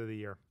biggest upset of the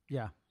year.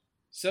 Yeah.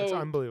 So It's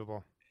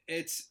unbelievable.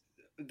 it's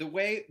the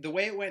way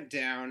it went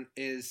down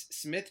is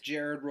Smith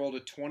Jared rolled a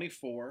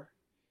 24,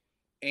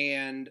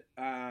 and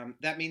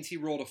that means he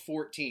rolled a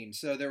 14.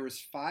 So there was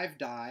 5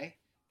 die.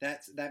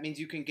 That means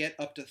you can get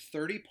up to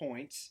 30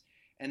 points,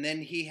 and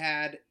then he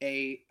had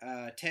a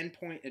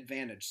 10-point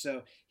advantage.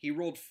 So he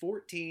rolled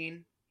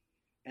 14,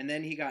 and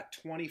then he got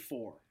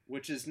 24,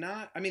 which is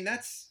not. I mean,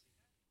 that's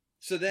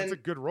so. Then That's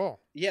a good roll.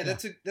 yeah,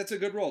 that's a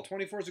good roll.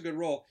 24 is a good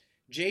roll.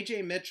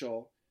 J.J.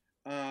 Mitchell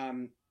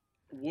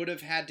would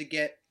have had to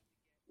get.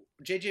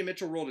 J.J.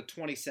 Mitchell rolled a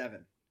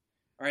 27.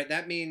 All right,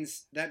 that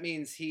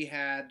means he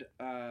had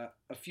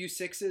a few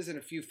 6s and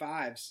a few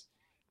 5s,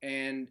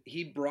 and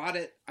he brought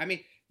it. I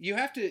mean, you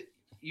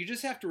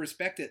just have to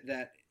respect it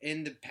that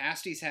in the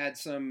past he's had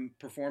some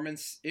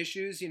performance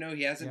issues. You know,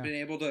 he hasn't been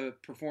able to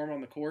perform on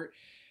the court.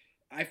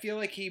 I feel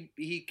like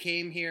he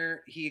came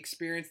here, he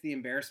experienced the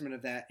embarrassment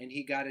of that, and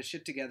he got his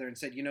shit together and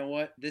said, you know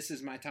what, this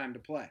is my time to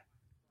play.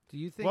 Do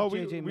you think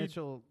JJ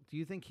Mitchell? Do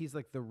you think he's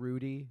like the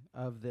Rudy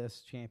of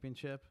this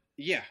championship?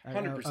 Yeah,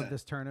 100%. Of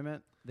this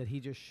tournament, that he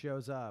just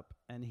shows up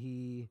and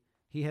he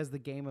has the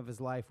game of his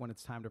life when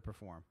it's time to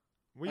perform.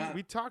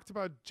 We talked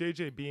about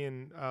JJ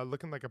being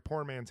looking like a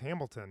poor man's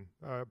Hamilton,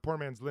 poor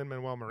man's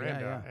Lin-Manuel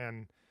Miranda,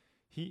 and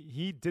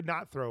he did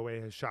not throw away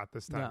his shot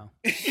this time.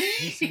 No.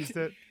 He seized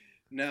it.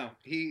 No,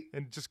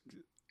 and just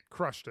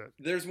crushed it.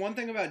 There's one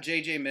thing about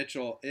J.J.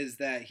 Mitchell is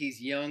that he's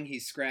young,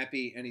 he's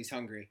scrappy, and he's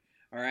hungry.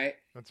 All right.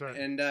 That's right.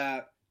 And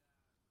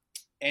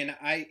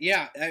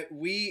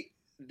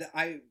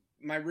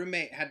my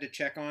roommate had to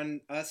check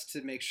on us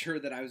to make sure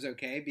that I was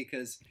okay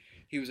because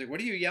he was like, "What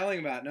are you yelling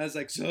about?" And I was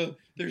like, "So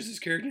there's this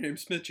character named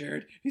Smith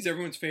Jared. He's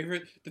everyone's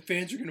favorite. The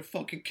fans are gonna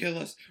fucking kill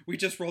us. We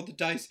just rolled the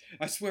dice.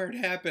 I swear it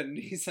happened." And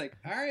he's like,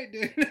 "All right,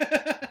 dude."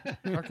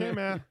 Okay,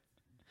 man.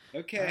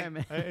 Okay. All right,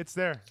 man. It's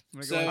there.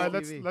 So all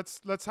right,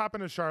 let's hop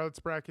into Charlotte's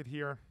bracket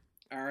here.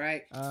 All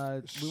right.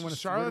 We want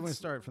to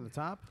start from the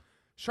top.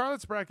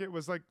 Charlotte's bracket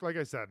was like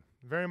I said,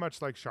 very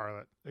much like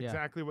Charlotte.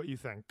 Exactly what you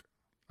think.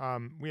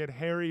 We had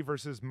Harry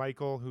versus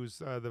Michael, who's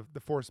the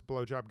forced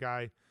blowjob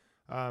guy.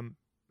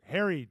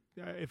 Harry,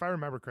 if I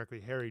remember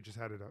correctly, Harry just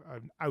had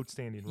an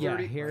outstanding roll.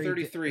 Yeah, Harry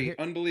 33.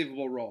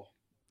 Unbelievable roll.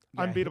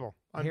 Yeah, Unbeatable.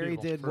 Harry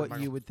did what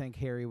Michael. you would think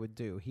Harry would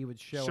do. He would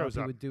show up, he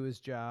would do his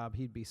job,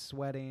 he'd be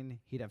sweating,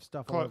 he'd have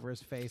stuff all over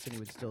his face, and he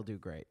would still do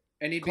great.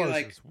 And he'd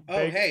Closes. be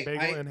like, "Oh,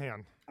 bagel in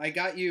hand. I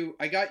got you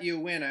a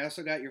win. I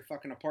also got your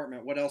fucking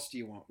apartment. What else do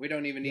you want? We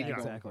don't even need to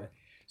go for it."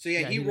 So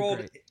he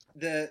rolled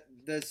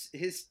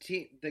his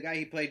team. The guy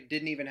he played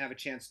didn't even have a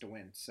chance to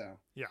win. So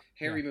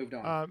Harry moved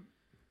on.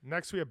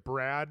 Next we have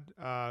Brad,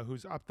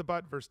 who's up the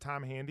butt versus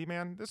Tom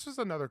Handyman. This was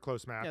another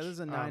close match. Yeah, this is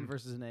a 9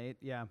 versus an 8.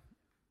 Yeah,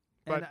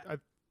 but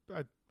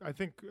I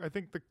think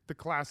the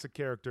classic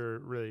character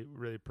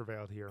really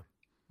prevailed here.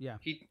 Yeah,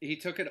 he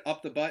took it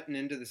up the butt and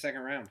into the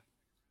second round.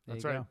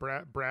 That's right.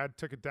 Brad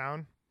took it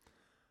down.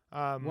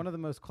 One of the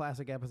most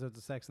classic episodes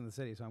of Sex and the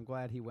City, so I'm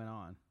glad he went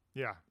on.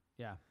 Yeah,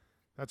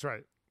 that's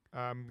right.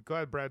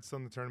 Glad Brad's still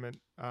in the tournament.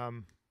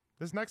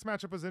 This next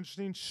matchup was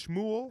interesting.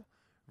 Shmuel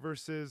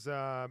versus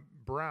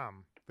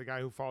Bram, the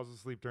guy who falls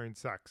asleep during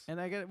sex. And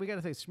we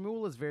got to say,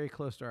 Shmuel is very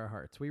close to our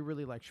hearts. We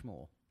really like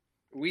Shmuel.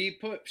 We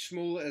put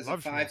Shmuel as Love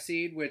a 5 Shmuel.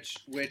 seed, which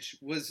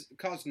was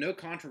caused no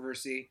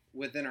controversy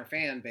within our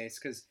fan base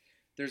because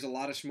there's a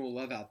lot of Shmuel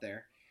love out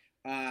there.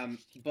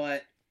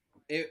 But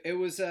it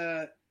was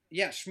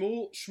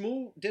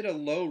Shmuel did a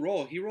low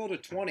roll. He rolled a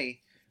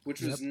 20,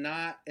 which was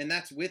not, and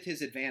that's with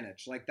his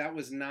advantage. Like that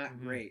was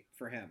not great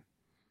for him.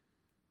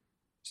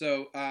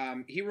 So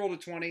he rolled a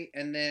 20,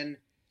 and then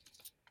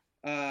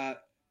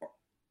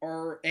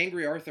our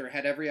Angry Arthur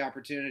had every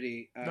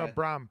opportunity.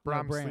 Bram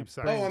sleep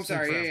sex. Oh, I'm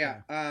sorry.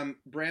 Yeah.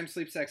 Bram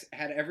sleep sex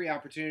had every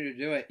opportunity to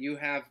do it. You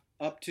have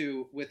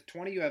with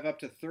 20, you have up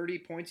to 30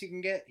 points you can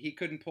get. He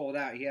couldn't pull it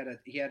out. He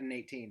had an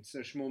 18.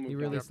 So Shmuel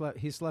moved on. Slept.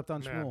 He slept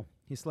on Shmuel.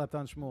 He slept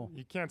on Shmuel.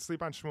 You can't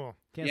sleep on Shmuel.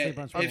 Sleep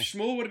on Shmuel. If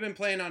Shmuel would have been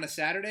playing on a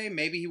Saturday,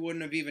 maybe he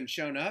wouldn't have even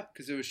shown up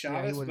because it was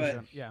Shabbos.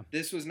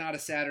 This was not a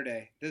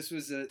Saturday. This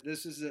was a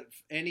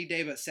any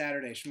day but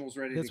Saturday. Shmuel's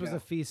ready to go. This was a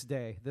feast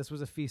day. This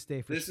was a feast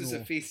day for Shmuel. This was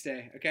a feast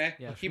day. Okay.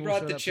 Yeah, he Shmuel brought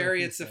showed the up for a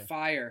chariots feast of day.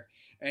 fire,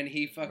 and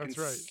he fucking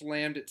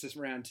slammed it to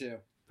round 2.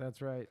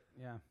 That's right.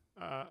 Yeah.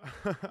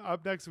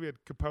 Up next, we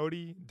had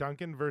Capote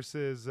Duncan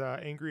versus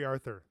Angry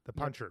Arthur, the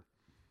puncher.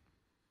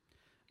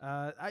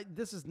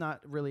 This is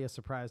not really a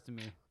surprise to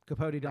me.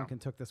 Capote Duncan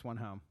took this one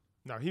home.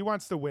 No, he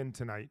wants to win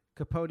tonight.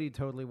 Capote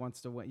totally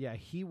wants to win. Yeah,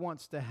 he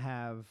wants to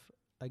have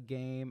a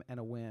game and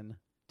a win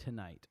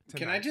tonight.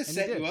 Can I just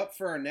set you up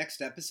for our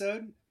next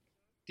episode?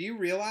 Do you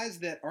realize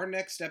that our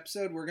next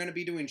episode, we're going to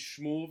be doing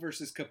Shmuel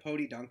versus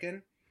Capote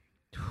Duncan?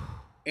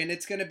 And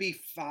it's going to be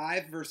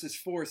 5 versus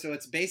 4, so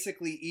it's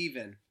basically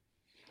even.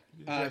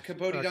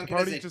 Capote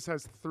Duncan just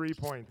has 3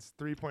 points,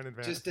 3-point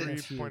advantage. Just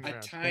a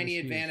tiny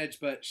advantage,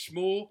 but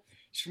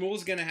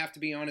Shmuel's going to have to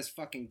be on his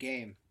fucking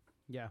game.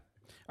 Yeah.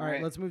 All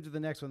right, let's move to the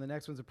next one. The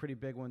next one's a pretty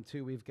big one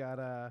too. We've got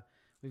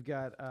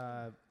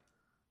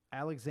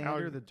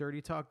Alexander, the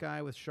dirty talk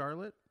guy with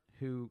Charlotte,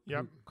 who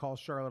calls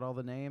Charlotte all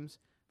the names,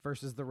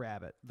 versus the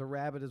Rabbit. The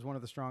Rabbit is one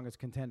of the strongest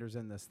contenders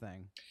in this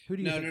thing. Who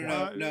do you think?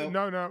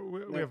 No.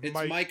 We have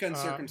it's Mike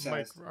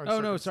Uncircumcised.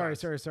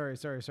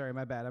 Sorry.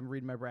 My bad. I'm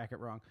reading my bracket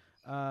wrong.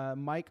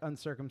 Mike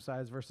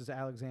Uncircumcised versus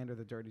Alexander,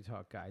 the dirty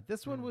talk guy.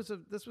 This one was a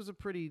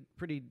pretty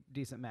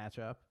decent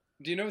matchup.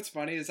 Do you know what's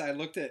funny is I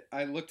looked at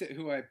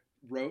who I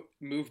wrote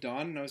moved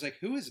on, and I was like,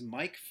 who is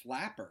Mike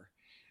Flapper?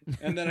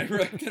 And then I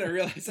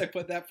realized I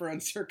put that for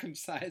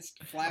Uncircumcised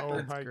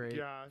Flapper. Oh my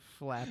god,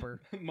 Flapper.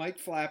 Mike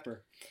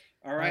Flapper.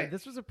 All right.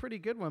 This was a pretty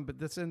good one, but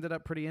this ended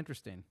up pretty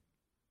interesting.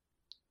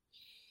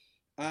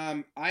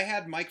 I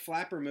had Mike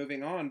Flapper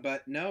moving on,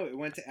 but no, it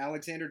went to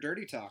Alexander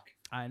Dirty Talk.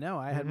 I know.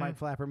 I had Mike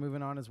Flapper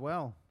moving on as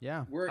well.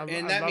 Yeah.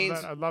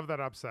 I love that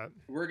upset.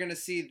 We're gonna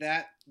see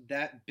that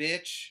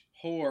bitch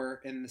whore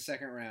in the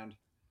second round.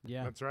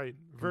 Yeah, that's right.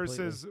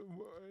 Versus,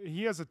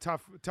 he has a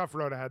tough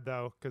road ahead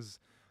though, because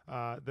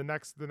the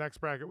next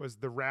bracket was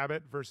the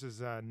Rabbit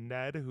versus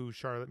Ned, who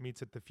Charlotte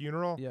meets at the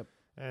funeral. Yep.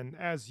 And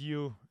as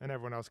you and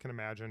everyone else can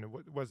imagine, it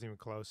wasn't even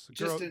close.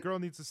 Girl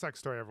needs a sex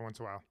story every once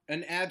in a while.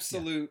 An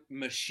absolute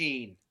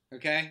machine.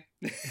 Okay.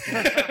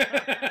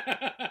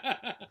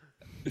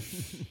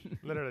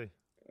 Literally.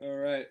 All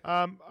right.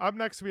 Up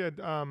next, we had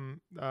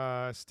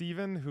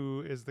Steven,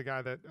 who is the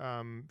guy that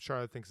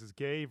Charlotte thinks is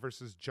gay,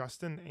 versus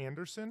Justin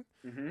Anderson,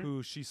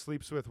 who she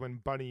sleeps with when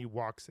Bunny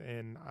walks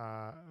in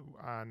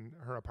on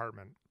her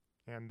apartment.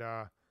 And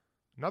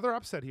another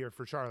upset here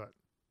for Charlotte,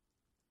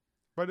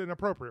 but an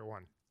appropriate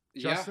one.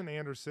 Yeah. Justin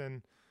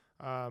Anderson,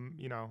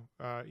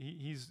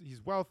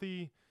 he's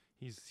wealthy,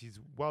 he's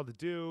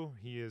well-to-do,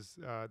 he is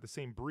the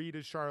same breed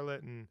as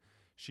Charlotte, and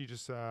she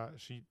just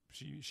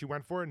she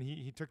went for it, and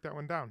he took that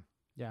one down.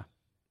 Yeah.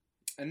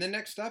 And then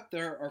next up,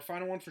 our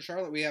final one for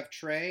Charlotte, we have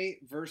Trey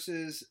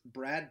versus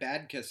Brad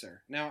Badkisser.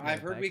 Now,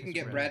 I've heard we can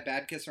get Brad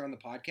Badkisser on the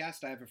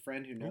podcast. I have a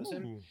friend who knows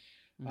him,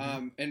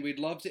 and we'd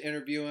love to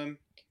interview him.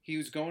 He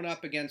was going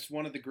up against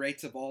one of the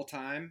greats of all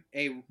time,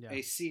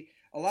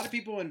 a lot of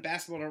people in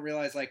basketball don't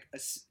realize, like, a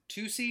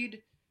 2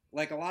 seed,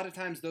 like, a lot of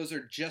times those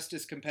are just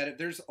as competitive.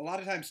 There's a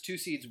lot of times 2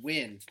 seeds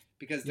win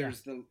because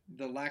there's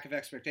the lack of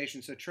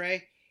expectation. So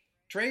Trey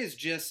is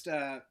just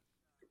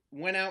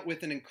went out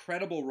with an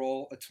incredible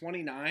roll, a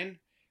 29.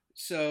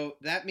 So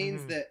that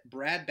means that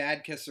Brad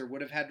Badkisser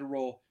would have had to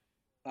roll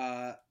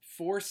 4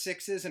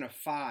 6s and a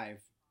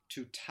 5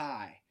 to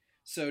tie.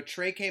 So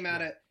Trey came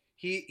out at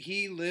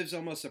he lives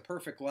almost a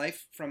perfect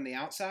life from the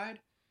outside.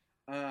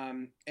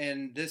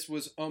 And this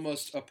was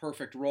almost a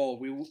perfect roll.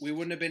 We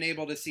wouldn't have been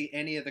able to see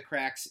any of the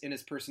cracks in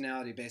his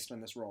personality based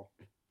on this roll.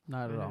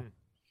 Not at all.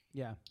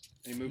 Yeah.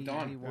 He moved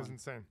on. He It was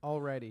insane.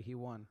 Already, he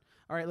won.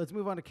 All right, let's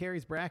move on to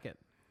Carrie's bracket.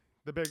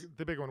 The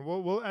big one.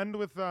 We'll end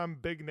with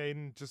Big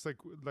Naden, just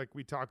like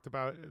we talked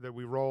about that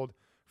we rolled.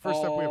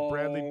 First up, we have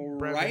Bradley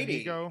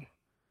Migo,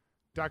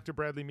 Dr.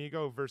 Bradley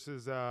Migo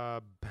versus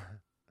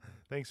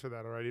thanks for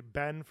that already.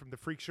 Ben from the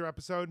Freak Show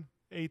episode,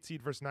 8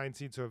 seed versus 9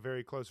 seed, so a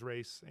very close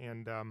race,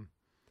 and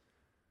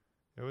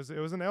it was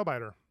a nail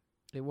biter.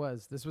 It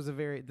was. This was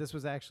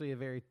actually a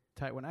very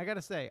tight one. I got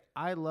to say,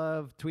 I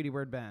love Tweety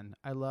Bird Ben.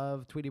 I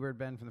love Tweety Bird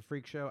Ben from the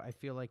Freak Show. I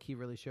feel like he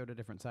really showed a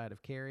different side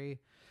of Carrie.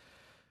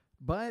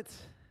 But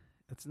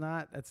that's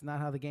not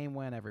how the game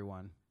went,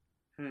 everyone.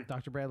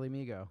 Dr. Bradley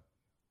Migo.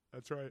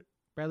 That's right.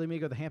 Bradley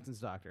Migo, the Hamptons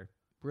doctor,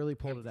 really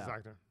pulled it out.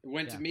 Doctor.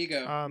 Went to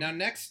Migo. Now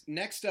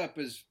next up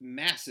is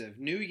massive.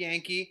 New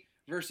Yankee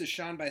versus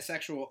Sean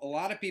Bisexual. A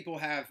lot of people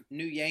have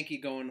New Yankee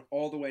going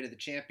all the way to the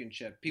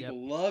championship.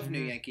 People love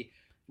New Yankee.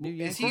 New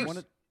Yankee,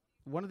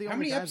 one of the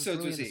only guys that's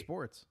really into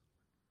sports.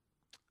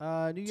 New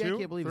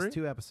Yankee, I believe, is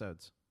 2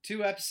 episodes.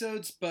 2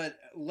 episodes, but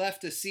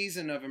left a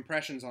season of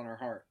impressions on our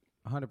heart.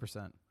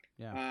 100%.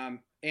 Yeah.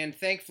 And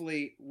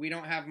thankfully, we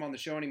don't have him on the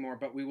show anymore,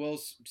 but we will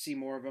see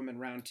more of him in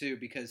round 2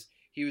 because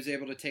he was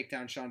able to take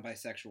down Sean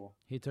Bisexual.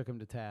 He took him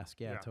to task.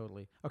 Yeah.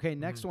 Totally. Okay,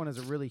 next one is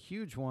a really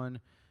huge one.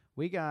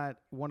 We got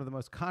one of the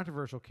most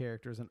controversial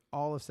characters in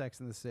all of Sex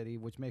and the City,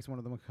 which makes one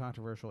of the most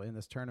controversial in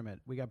this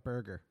tournament. We got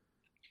Burger.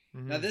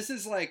 Now this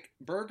is like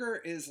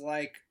Burger is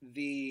like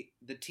the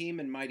team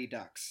in Mighty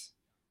Ducks.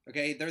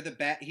 Okay, they're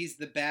he's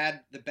the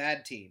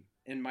bad team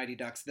in Mighty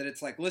Ducks. That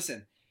it's like,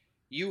 listen,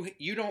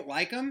 you don't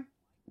like him,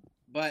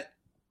 but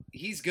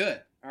he's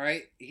good. All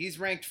right, he's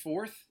ranked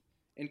 4th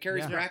in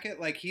Carrie's bracket.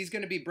 Like, he's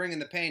going to be bringing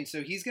the pain,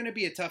 so he's going to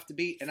be a tough to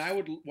beat. And I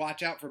would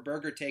watch out for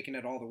Burger taking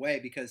it all the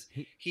way because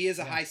he is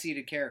a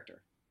high-seeded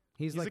character.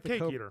 He's like a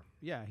cake eater.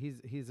 Yeah,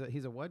 he's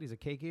a what? He's a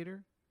cake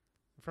eater.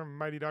 From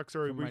Mighty Ducks,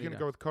 or were you going to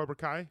go with Cobra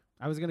Kai?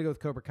 I was going to go with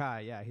Cobra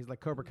Kai. Yeah, he's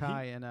like Cobra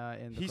Kai in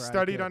the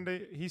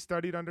he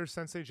studied under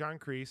Sensei John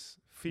Kreese.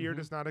 Fear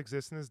does not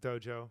exist in his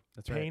dojo.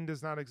 That's right. Pain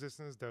does not exist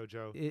in his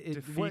dojo.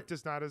 Defeat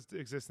does not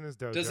exist in his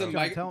dojo.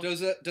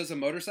 Does a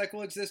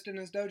motorcycle exist in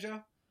his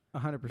dojo?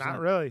 100%. Not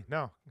really.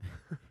 No.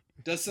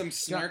 Does some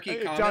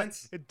snarky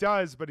comments? It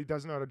does, but he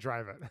doesn't know how to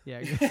drive it.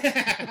 Yeah.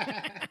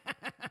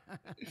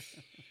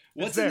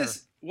 What's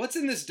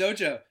in this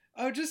dojo?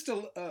 Oh, just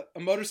a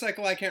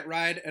motorcycle I can't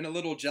ride and a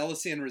little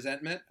jealousy and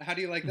resentment. How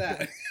do you like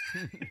that?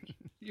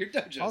 Your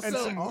dojo.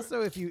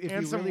 Also, if you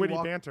some really witty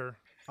walk, banter.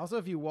 Also,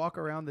 if you walk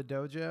around the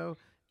dojo,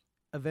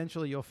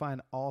 eventually you'll find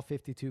all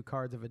 52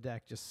 cards of a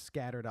deck just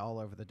scattered all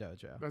over the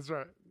dojo. That's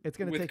right. It's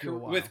going to take you a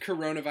while. With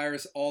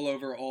coronavirus all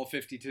over all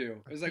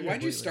 52. I was like,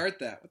 why'd you start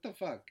that? What the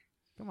fuck?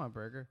 Come on,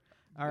 Burger.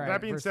 All right.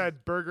 That being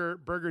said,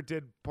 Burger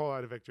did pull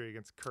out a victory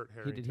against Kurt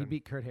Harrington. He did. He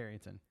beat Kurt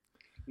Harrington.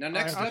 Now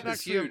next up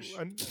is huge.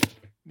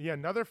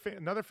 Another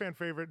fan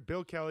favorite,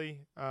 Bill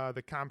Kelly,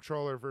 the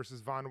comptroller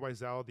versus Von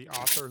Weisel, the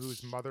author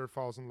whose mother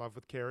falls in love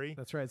with Carrie.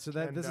 That's right. So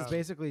this is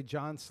basically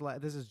John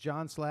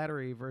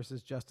Slattery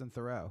versus Justin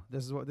Theroux.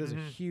 This is a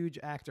huge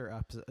actor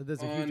up.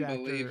 This is a huge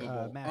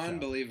actor matchup.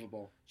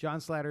 Unbelievable. John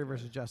Slattery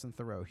versus Justin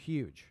Theroux.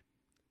 Huge.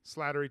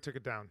 Slattery took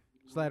it down.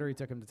 Slattery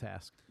took him to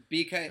task.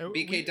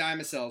 BK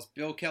Dimacels.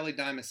 Bill Kelly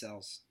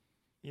Dimacels.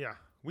 Yeah.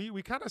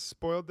 We kind of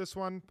spoiled this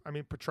one. I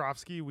mean,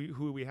 Petrovsky,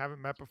 who we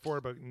haven't met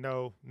before, but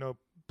no,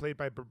 played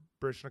by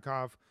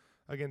Baryshnikov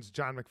against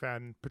John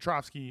McFadden.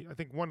 Petrovsky, I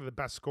think one of the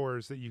best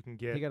scores that you can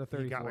get. He got a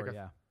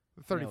 34,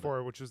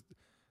 34, which was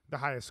the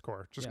highest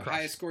score. Just the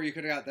highest score you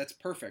could have got. That's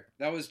perfect.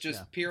 That was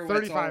just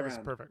pirouettes all around. 35 is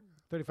perfect.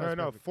 35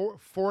 no,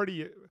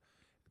 40.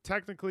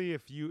 Technically,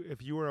 if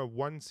you were a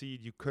 1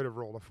 seed, you could have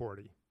rolled a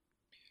 40.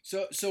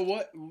 So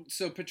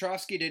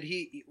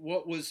Petrovsky,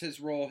 what was his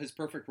roll? His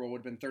perfect roll would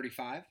have been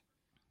 35?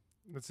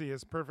 Let's see,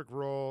 his perfect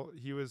roll.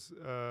 He was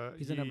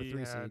he's a number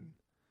 3 seed.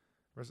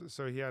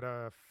 So he had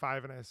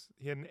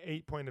he had an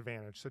 8-point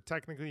advantage. So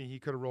technically he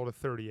could have rolled a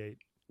 38.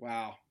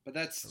 Wow. But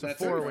that's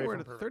 34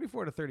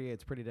 to 38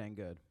 is pretty dang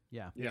good.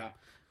 Yeah.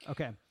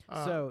 Okay.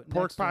 So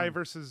Pork Pie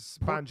versus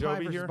Bon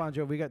Jovi here. Bon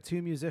Jovi. We got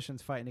 2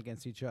 musicians fighting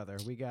against each other.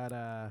 We got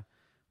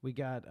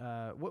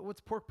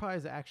what's Pork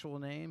Pie's actual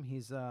name?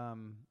 He's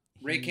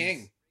Ray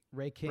King.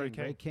 Ray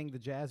King, the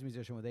jazz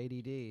musician with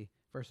ADD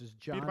versus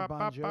John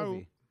Bon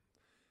Jovi.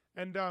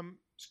 And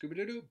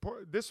Scooby-Doo.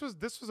 This was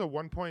a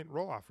 1-point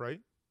roll off, right?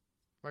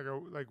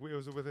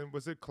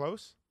 Was it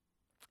close?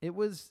 It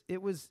was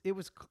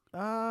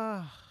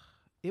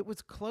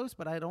close,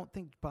 but I don't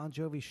think Bon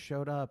Jovi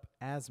showed up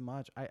as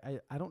much. I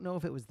don't know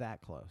if it was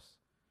that close.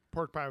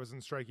 Pork Pie was in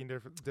striking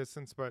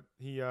distance, but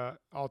he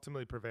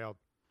ultimately prevailed.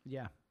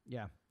 Yeah.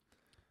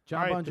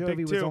 John Bon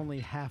Jovi was only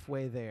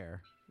halfway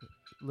there,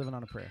 living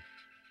on a prayer.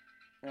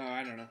 Oh,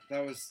 I don't know.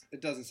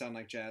 It doesn't sound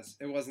like jazz.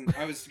 It wasn't.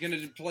 I was going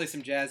to play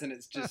some jazz, and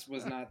it just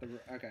was not the.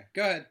 Okay,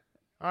 go ahead.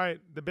 All right,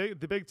 the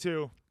big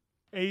 2,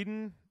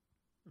 Aiden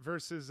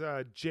versus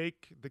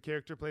Jake, the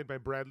character played by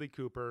Bradley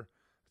Cooper.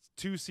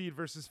 2 seed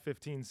versus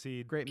 15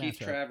 seed. Great matchup. Keith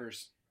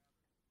Travers.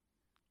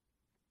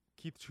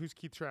 Who's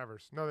Keith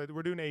Travers? No,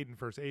 we're doing Aiden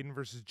first. Aiden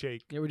versus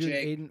Jake. Yeah, we're doing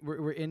Aiden.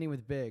 We're ending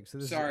with Big. So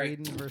this is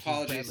Aiden versus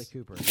Bradley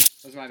Cooper.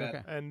 That was my bad.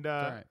 Okay. And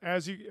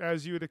as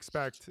you would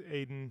expect,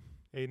 Aiden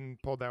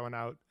pulled that one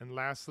out. And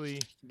lastly,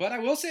 but I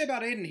will say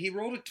about Aiden, he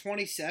rolled a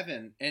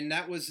 27, and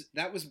that was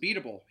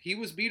beatable. He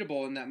was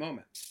beatable in that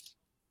moment.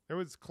 It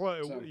was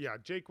close. So, yeah,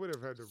 Jake would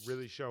have had to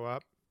really show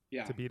up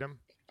to beat him.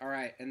 All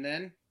right, and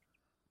then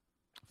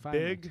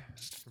Big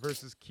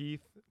versus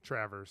Keith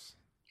Travers.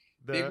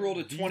 Big rolled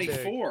a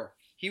 24.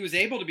 he was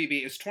able to be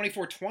beat. It was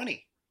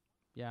 24-20.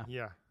 Yeah.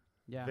 Yeah.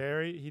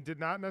 Yeah. He did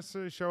not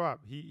necessarily show up.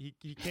 He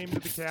came to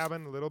the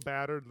cabin a little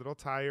battered, a little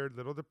tired, a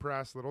little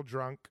depressed, a little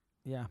drunk.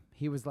 Yeah.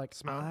 He was like,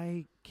 Smell?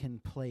 I can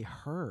play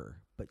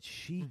her, but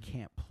she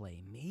can't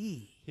play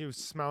me. He was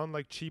smelling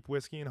like cheap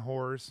whiskey and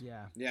whores.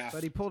 Yeah. Yeah.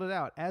 But he pulled it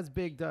out, as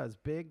Big does.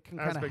 Big can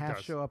As kind of Big half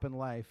does. show up in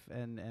life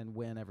and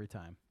win every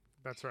time.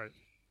 That's right.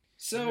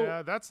 So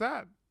And, that's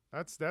that.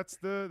 That's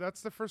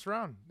the first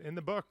round in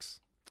the books.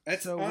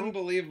 that's So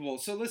unbelievable.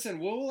 So listen,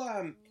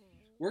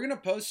 we're gonna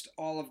post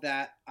all of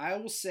that. I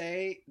will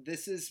say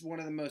this is one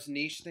of the most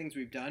niche things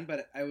we've done,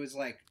 but I was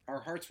like,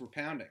 our hearts were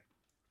pounding.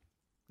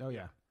 Oh,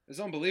 yeah. It's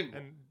unbelievable.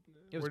 And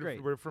It was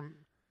great. We're from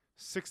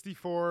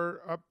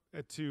 64 up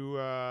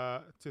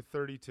to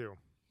 32.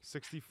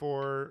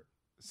 64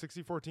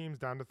 teams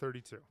down to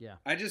 32. Yeah.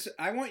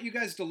 I want you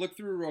guys to look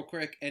through real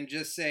quick and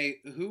just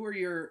say who are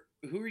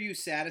you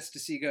saddest to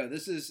see go.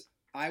 This is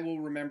I Will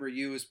Remember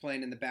You is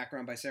playing in the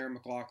background by Sarah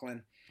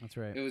McLachlan. That's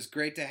right. It was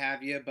great to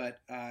have you, but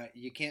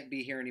you can't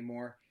be here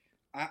anymore.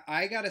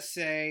 I gotta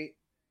say,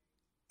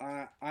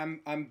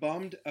 I'm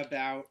bummed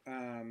about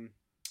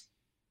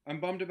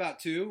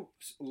two.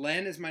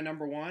 Len is my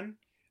number one,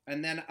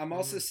 and then I'm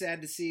also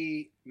sad to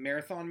see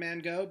Marathon Man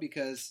go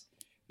because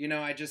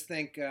I just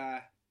think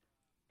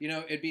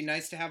it'd be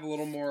nice to have a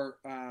little more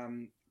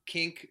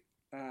kink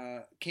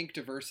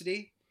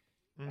diversity.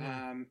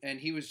 Mm-hmm. And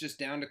he was just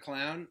down to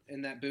clown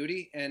in that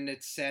booty, and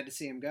it's sad to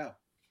see him go.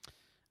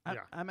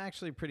 I'm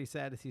actually pretty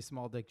sad to see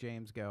Small Dick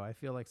James go. I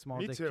feel like Small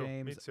Me Dick too.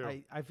 James. Me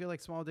too. I feel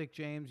like Small Dick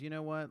James. You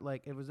know what?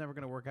 Like it was never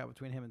going to work out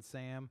between him and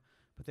Sam,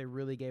 but they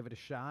really gave it a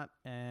shot,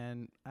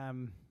 and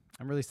I'm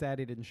really sad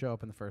he didn't show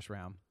up in the first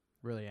round.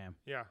 Really am.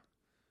 Yeah.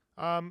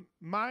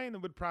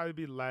 Mine would probably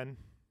be Len.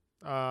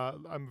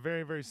 I'm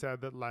very, very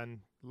sad that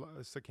Len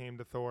succumbed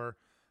to Thor.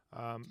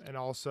 And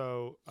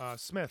also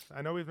Smith.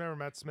 I know we've never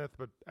met Smith,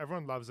 but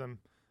everyone loves him.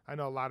 I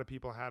know a lot of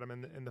people had him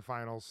in the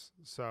finals.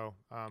 So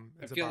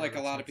I feel like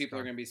a lot of people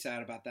are going to be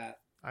sad about that.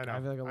 I know. I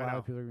feel like a lot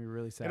of people are going to be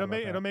really sad.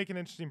 It'll make an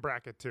interesting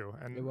bracket too.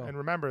 And It will. and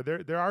remember,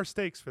 there are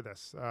stakes for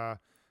this.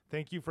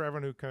 Thank you for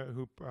everyone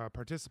who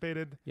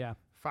participated. Yeah.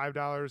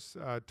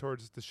 $5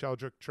 towards the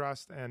Sheldrick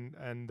Trust,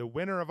 and the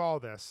winner of all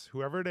this,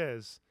 whoever it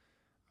is,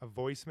 a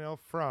voicemail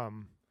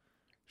from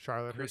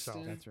Charlotte herself.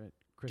 Kristen That's right.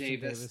 Kristen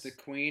Davis, the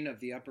queen of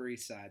the Upper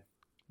East Side.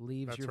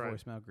 leaves That's your right.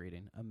 voicemail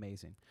greeting.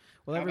 Amazing.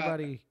 Well, How about-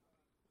 everybody.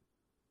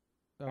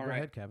 Go right.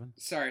 ahead, Kevin.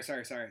 Sorry.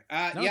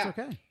 No, Yeah, it's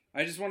okay.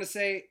 I just want to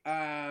say,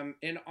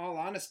 in all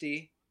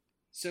honesty,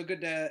 so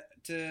good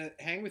to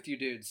hang with you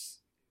dudes.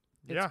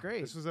 It's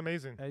great. This was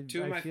amazing.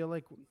 Two of I my- feel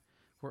like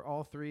we're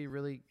all three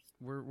really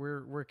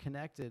we're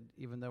connected,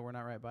 even though we're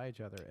not right by each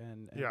other.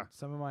 And Yeah.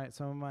 some of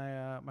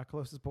my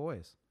closest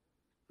boys.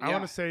 I Yeah.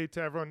 want to say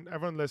to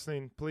everyone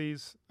listening,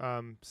 please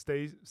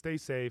stay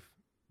safe,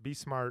 be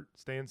smart,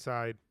 stay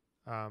inside.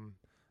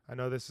 I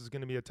know this is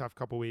going to be a tough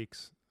couple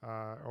weeks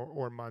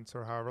or months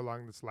or however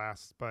long this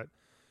lasts, but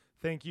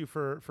thank you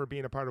for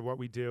being a part of what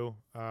we do.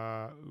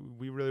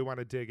 We really want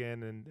to dig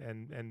in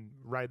and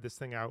ride this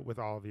thing out with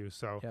all of you.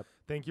 So Yep.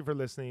 thank you for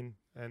listening,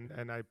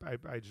 and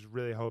I just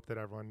really hope that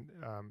everyone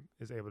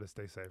is able to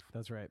stay safe.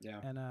 That's right. Yeah.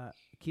 And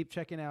keep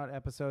checking out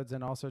episodes,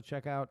 and also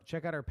check out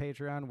our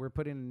Patreon. We're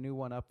putting a new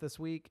one up this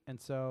week,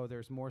 and so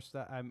there's more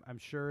stuff. I'm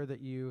sure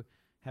that you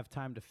have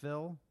time to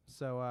fill.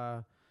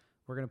 So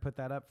we're gonna put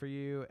that up for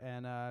you,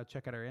 and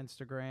check out our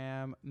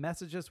Instagram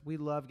messages. We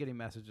love getting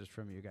messages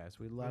from you guys.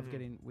 We love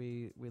getting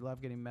we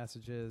love getting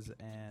messages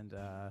and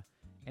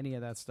any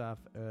of that stuff.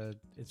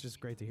 It's just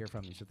great to hear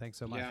from you. So thanks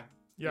so much. Yeah.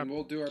 Yep. And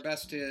we'll do our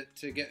best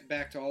to get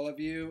back to all of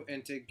you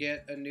and to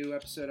get a new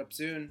episode up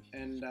soon.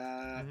 And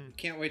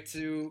can't wait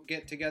to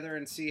get together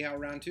and see how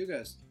round 2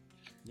 goes.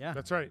 Yeah.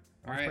 That's right.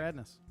 All Thanks, right.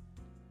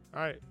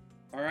 Bradness.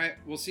 All right.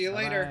 We'll see you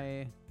later.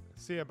 Bye.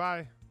 See ya.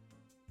 Bye.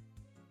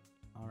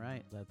 All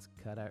right, let's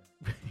cut out.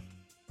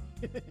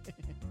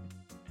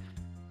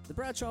 The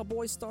Bradshaw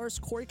Boys stars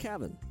Corey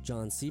Cavan,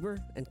 John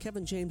Sieber, and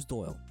Kevin James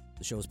Doyle.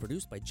 The show is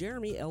produced by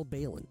Jeremy L.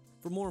 Balin.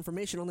 For more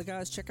information on the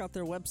guys, check out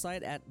their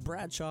website at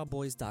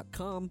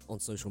bradshawboys.com, on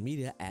social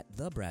media at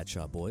The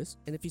Bradshaw Boys,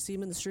 and if you see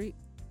them in the street,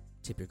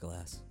 tip your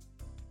glass.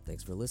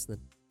 Thanks for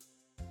listening.